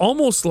roller is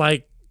almost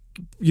like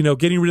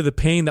getting rid of the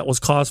pain that was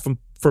caused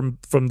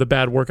from the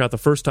bad workout the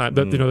first time,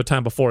 the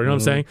time before. You know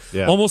what I'm saying?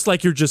 Yeah. Almost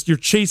like you're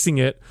chasing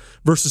it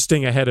versus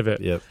staying ahead of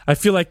it. Yep. I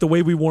feel like the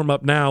way we warm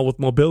up now with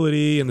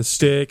mobility and the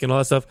stick and all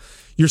that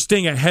stuff, you're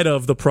staying ahead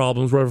of the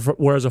problems.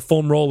 Whereas a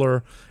foam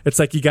roller, it's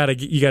like you gotta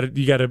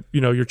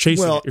you're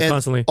chasing it. You're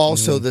constantly.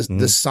 Also,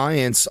 the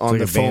science on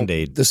the foam,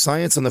 Band-Aid. The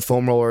science on the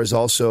foam roller is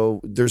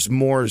also, there's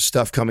more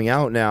stuff coming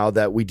out now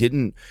that we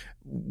didn't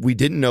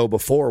know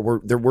before.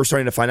 We're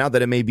starting to find out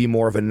that it may be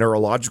more of a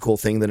neurological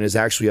thing than it is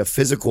actually a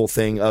physical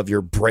thing of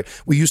your brain.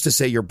 We used to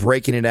say you're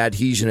breaking an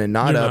adhesion and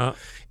not up.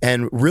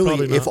 And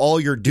really, if all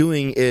you're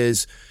doing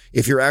is,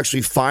 if you're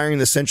actually firing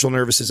the central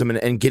nervous system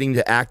and getting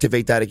to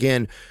activate that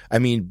again, I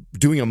mean,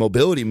 doing a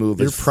mobility move,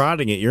 you're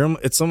prodding it.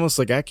 It's almost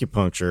like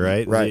acupuncture,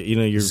 right? Right.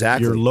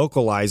 You're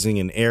localizing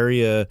an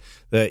area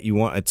that you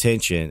want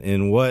attention.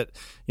 And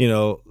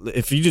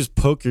if you just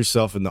poke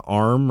yourself in the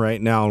arm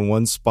right now in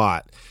one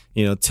spot,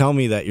 tell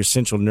me that your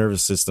central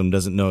nervous system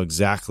doesn't know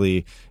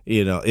exactly,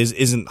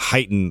 isn't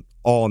heightened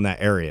all in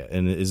that area,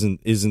 and it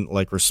isn't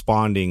like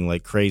responding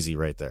like crazy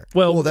right there.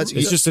 Well, that's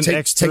It's just an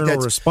external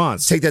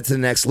response. Take that to the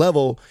next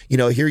level.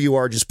 Here you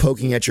are just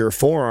poking at your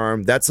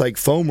forearm. That's like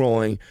foam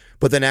rolling,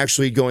 but then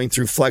actually going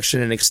through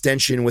flexion and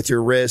extension with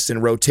your wrist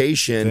and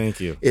rotation Thank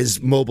you.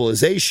 is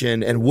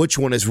mobilization. And which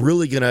one is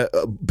really going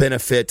to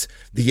benefit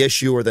the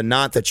issue or the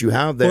knot that you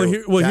have there?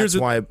 Here's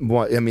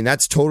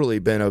that's totally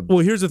been a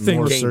here's the thing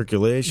more with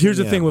circulation. Here's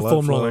the thing with blood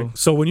foam flow. rolling.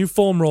 So when you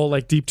foam roll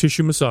like deep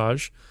tissue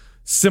massage,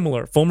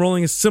 similar. Foam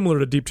rolling is similar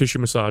to deep tissue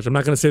massage. I'm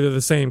not going to say they're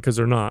the same because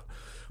they're not.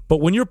 But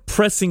when you're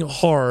pressing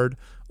hard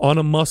on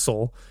a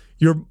muscle,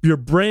 your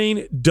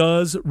brain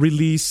does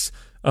release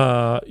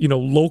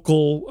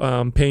local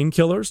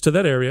painkillers to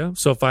that area.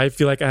 So if I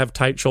feel like I have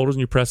tight shoulders and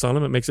you press on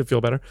them, it makes it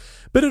feel better.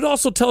 But it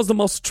also tells the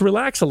muscle to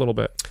relax a little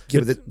bit.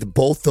 Yeah, but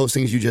both those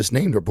things you just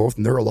named are both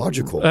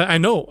neurological. I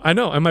know.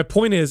 And my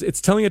point is,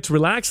 it's telling it to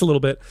relax a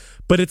little bit,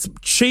 but it's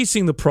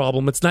chasing the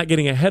problem. It's not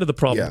getting ahead of the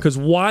problem. Because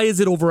why is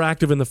it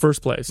overactive in the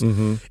first place?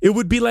 Mm-hmm. It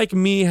would be like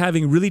me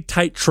having really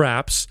tight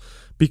traps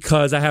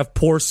because I have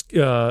poor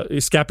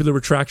scapular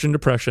retraction and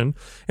depression.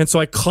 And so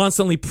I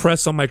constantly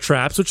press on my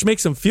traps, which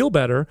makes them feel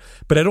better,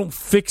 but I don't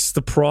fix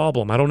the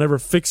problem. I don't ever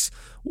fix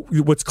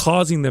what's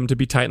causing them to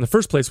be tight in the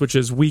first place, which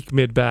is weak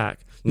mid-back.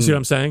 You see what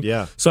I'm saying?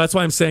 Yeah. So that's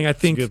why I'm saying I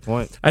think, that's a good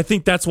point. I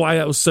think that's why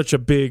that was such a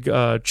big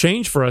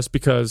change for us,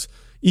 because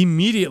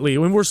immediately,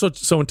 when we're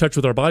so in touch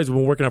with our bodies, we've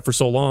been working out for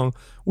so long,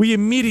 we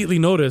immediately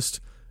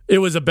noticed it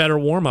was a better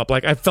warm-up.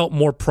 Like, I felt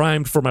more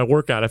primed for my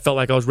workout. I felt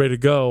like I was ready to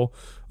go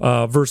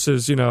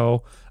versus,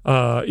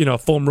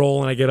 foam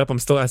roll and I get up, I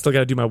still got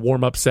to do my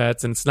warm-up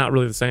sets, and it's not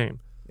really the same.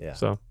 Yeah.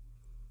 So,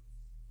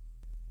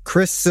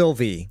 Chris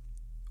Sylvie,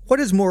 what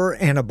is more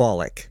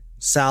anabolic?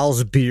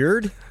 Sal's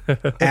beard,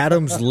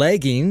 Adam's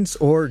leggings,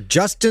 or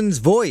Justin's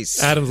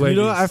voice? Adam's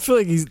leggings. I feel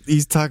like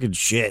he's talking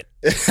shit.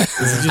 Is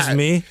it just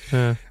me?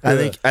 I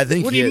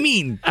think. What do you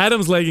mean?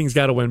 Adam's leggings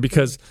got to win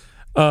because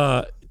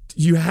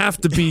you have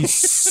to be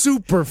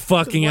super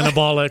fucking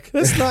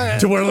anabolic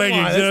to wear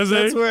leggings.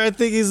 That's where I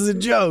think he's a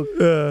joke.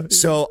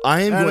 So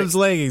I am Adam's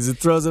leggings. It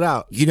throws it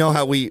out. You know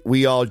how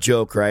we all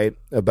joke, right?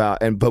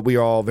 But we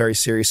are all very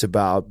serious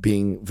about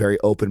being very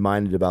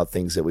open-minded about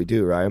things that we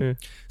do, right? Yeah.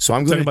 So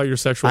I'm going about your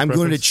sexual I'm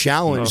going to preference.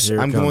 challenge.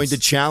 I'm going to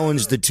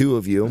challenge the two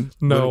of you.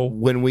 No.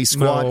 When we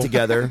squat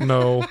together.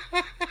 No.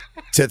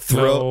 To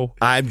throw. No.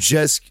 I'm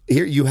just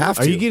here. You have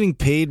to. Are you getting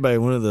paid by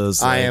one of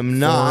those? I am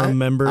not. Forum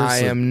members. I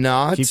am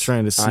not. Keep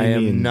trying to see I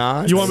me. am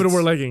not. You want me to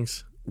wear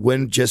leggings?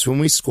 When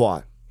we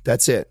squat.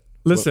 That's it.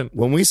 Listen.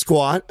 When we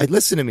squat,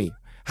 listen to me.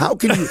 How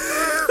can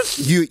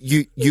you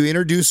you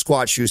introduce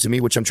squat shoes to me,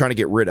 which I'm trying to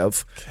get rid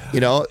of.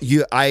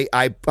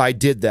 I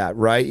did that,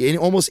 right? In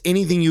almost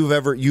anything you've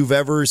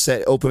ever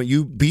said,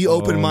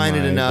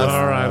 open-minded enough.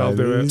 All right, I'll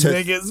do it.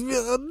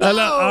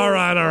 All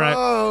right.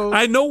 No.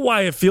 I know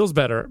why it feels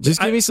better.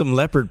 Just give me some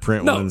leopard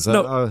print ones.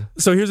 No.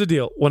 So here's the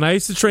deal. When I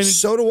used to train,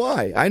 so do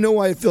I. I know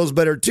why it feels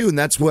better too, and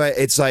that's why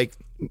it's like.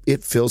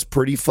 It feels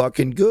pretty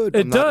fucking good.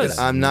 It does.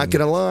 I'm not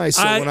gonna lie.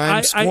 So when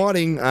I'm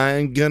squatting,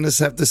 I'm gonna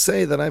have to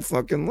say that I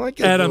fucking like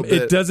it. Adam, a little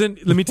bit. it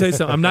doesn't. Let me tell you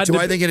something. I'm not. Do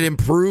I think it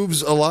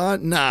improves a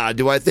lot? Nah.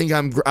 Do I think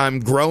I'm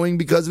growing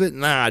because of it?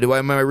 Nah.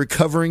 Am I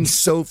recovering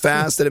so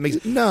fast that it makes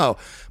it? No.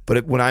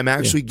 But when I'm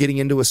actually getting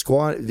into a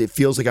squat, it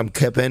feels like I'm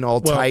kept in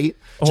all tight,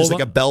 just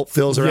like a belt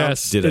feels around.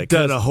 Yes, Did I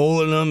cut a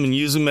hole in them and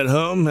use them at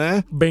home?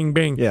 Huh? Bing,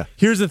 bing. Yeah.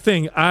 Here's the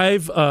thing.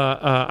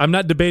 I'm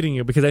not debating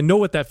you because I know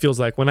what that feels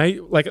like. When I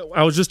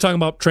was just talking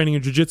about training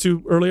in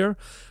jiu-jitsu earlier.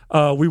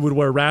 We would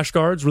wear rash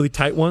guards, really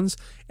tight ones.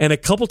 And a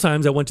couple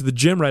times I went to the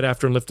gym right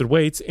after and lifted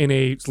weights in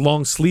a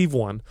long sleeve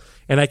one.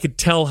 And I could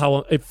tell how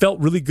it felt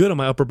really good on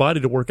my upper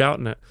body to work out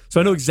in it. So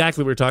I know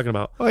exactly what you're talking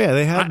about. Oh, yeah.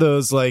 They had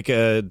those like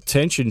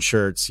tension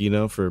shirts,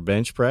 for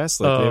bench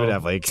press. Like they would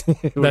have like,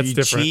 that's you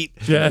different. Cheat.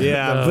 Yeah.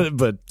 No.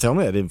 But tell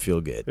me I didn't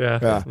feel good.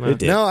 Yeah. It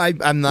did. No,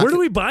 I'm not. Where do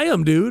we buy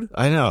them, dude?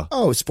 I know.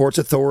 Oh, Sports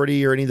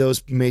Authority or any of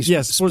those major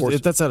Yes,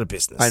 that's out of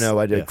business. I know.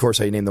 I did. Yeah. Of course,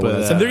 I named the one.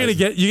 And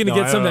you're gonna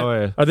get some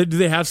know. that. Do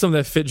they have some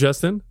that fit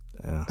Justin?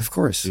 Of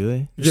course. Do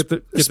they? Get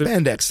the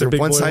spandex. They're big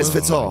one boy size ones?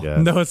 fits all.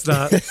 No, it's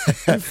not. You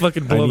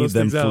fucking blow I need those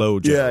them things out. flow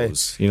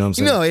joes. You know what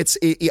I'm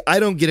saying? I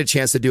don't get a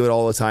chance to do it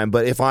all the time,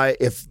 but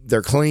if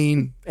they're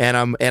clean and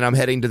I'm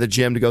heading to the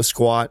gym to go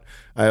squat,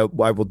 I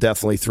will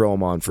definitely throw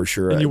them on for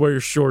sure. And you wear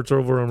your shorts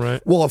over them, right?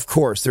 Well, of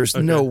course. There's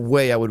no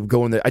way I would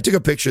go in there. I took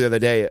a picture the other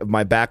day of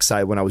my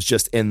backside when I was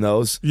just in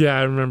those. Yeah,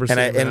 I remember seeing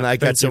that. And I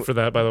got Thank you for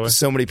that, by the way.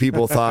 So many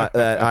people thought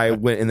that I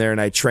went in there and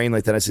I trained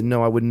like that. I said,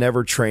 no, I would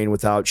never train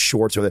without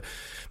shorts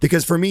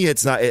because for me,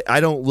 it's not. I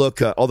don't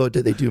look. Although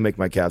they do make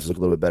my calves look a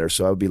little bit better,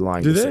 so I would be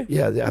lying. Do to they? say,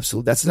 yeah,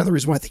 absolutely. That's another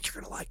reason why I think you're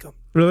gonna like them.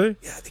 Really?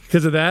 Yeah, I think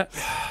because of that.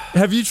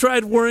 Have you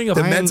tried wearing a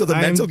the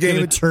mental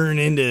game to turn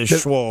into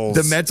schwolls.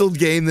 The mental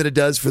game that it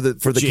does for the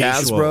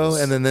calves, bro,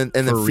 and then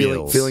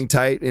feeling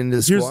tight into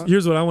the squat.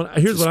 Here's what I want.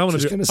 Here's what I want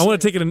to do. I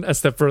want to take it a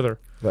step further.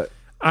 But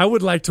I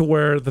would like to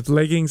wear the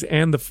leggings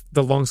and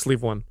the long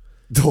sleeve one.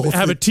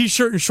 have a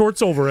t-shirt and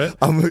shorts over it.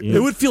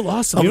 It would feel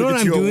awesome. You know what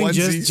I'm doing?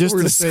 Just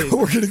to say,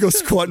 we're gonna go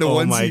squat in a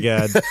onesie. Oh my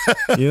god!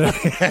 You know,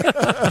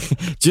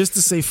 just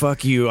to say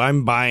fuck you,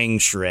 I'm buying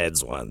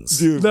Shreds ones.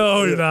 Dude,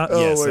 no, you're not.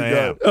 Yes, oh my I god.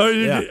 am. Oh,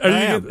 I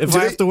am. If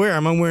I have to wear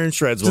them, I'm wearing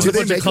Shreds ones. Do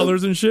they make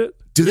colors and shit?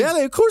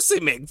 Of course they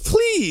make.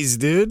 Please,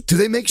 dude. Do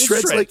they make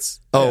shreds? Like?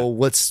 Oh,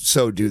 let's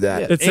do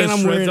that. It says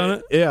Shreds on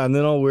it. Yeah, and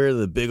then I'll wear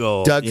the big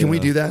old. Doug, can we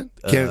do that?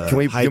 Can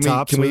we? High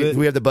tops do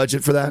we have the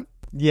budget for that?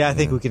 Yeah, I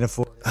think we can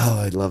afford it. Oh,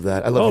 I love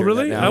that. I love. Oh,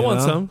 really? That now. I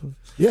want some.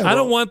 Yeah, I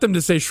don't want them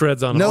to say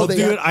Shreds on them. No, I'll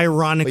do it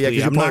ironically.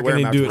 Yeah, I'm not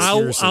going to do it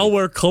seriously. I'll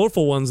wear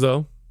colorful ones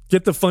though.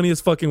 Get the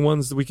funniest fucking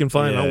ones that we can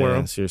find. I'll wear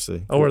them.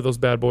 Seriously, I'll wear those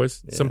bad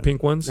boys. Some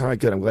pink ones. All right,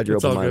 good. I'm glad you're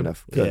open-minded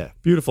enough. Good. Yeah,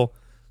 beautiful.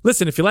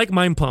 Listen, if you like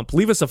Mind Pump,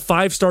 leave us a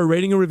 5-star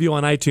rating and review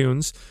on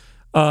iTunes.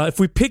 If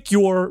we pick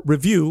your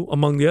review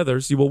among the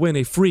others, you will win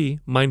a free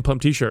Mind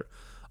Pump t-shirt.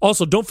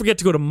 Also, don't forget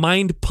to go to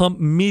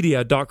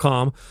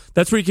mindpumpmedia.com.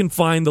 That's where you can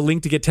find the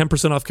link to get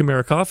 10% off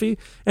Chimera Coffee,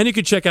 and you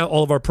can check out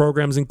all of our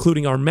programs,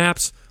 including our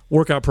MAPS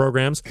workout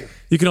programs.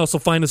 You can also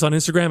find us on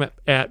Instagram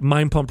at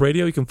Mind Pump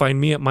Radio. You can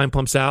find me at Mind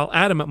Pump Sal,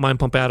 Adam at Mind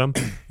Pump Adam,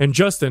 and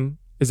Justin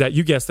is at,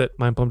 you guessed it,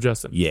 Mind Pump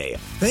Justin. Yeah.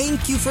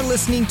 Thank you for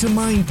listening to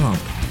Mind Pump.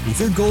 If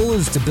your goal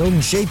is to build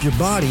and shape your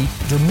body,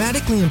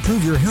 dramatically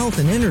improve your health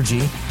and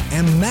energy,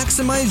 and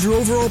maximize your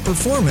overall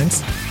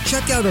performance,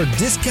 check out our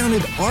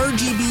discounted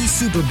RGB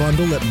Super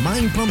Bundle at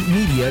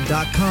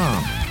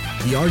mindpumpmedia.com.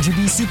 The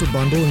RGB Super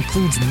Bundle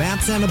includes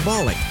MAPS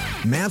Anabolic,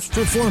 MAPS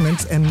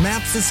Performance, and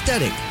MAPS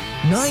Aesthetic.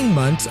 9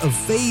 months of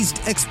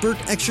phased expert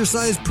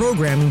exercise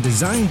programming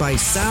designed by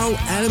Sal,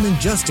 Adam, and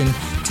Justin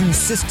to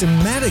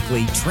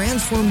systematically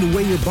transform the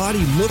way your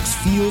body looks,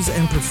 feels,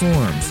 and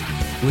performs.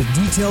 With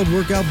detailed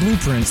workout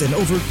blueprints and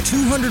over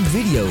 200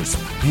 videos,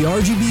 the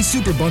RGB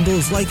Super Bundle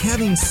is like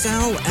having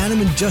Sal,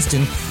 Adam, and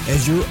Justin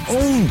as your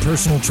own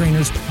personal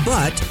trainers,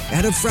 but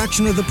at a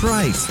fraction of the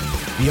price.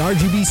 The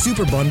RGB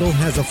Super Bundle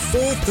has a full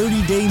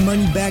 30-day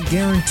money-back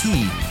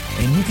guarantee,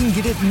 and you can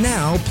get it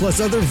now plus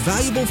other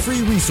valuable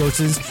free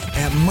resources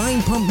at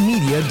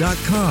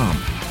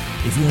mindpumpmedia.com.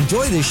 If you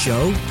enjoy this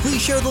show,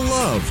 please share the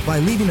love by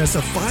leaving us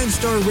a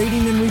 5-star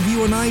rating and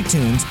review on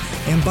iTunes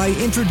and by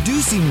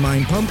introducing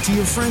Mind Pump to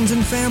your friends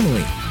and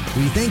family.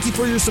 We thank you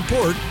for your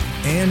support,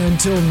 and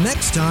until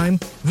next time,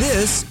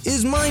 this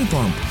is Mind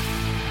Pump.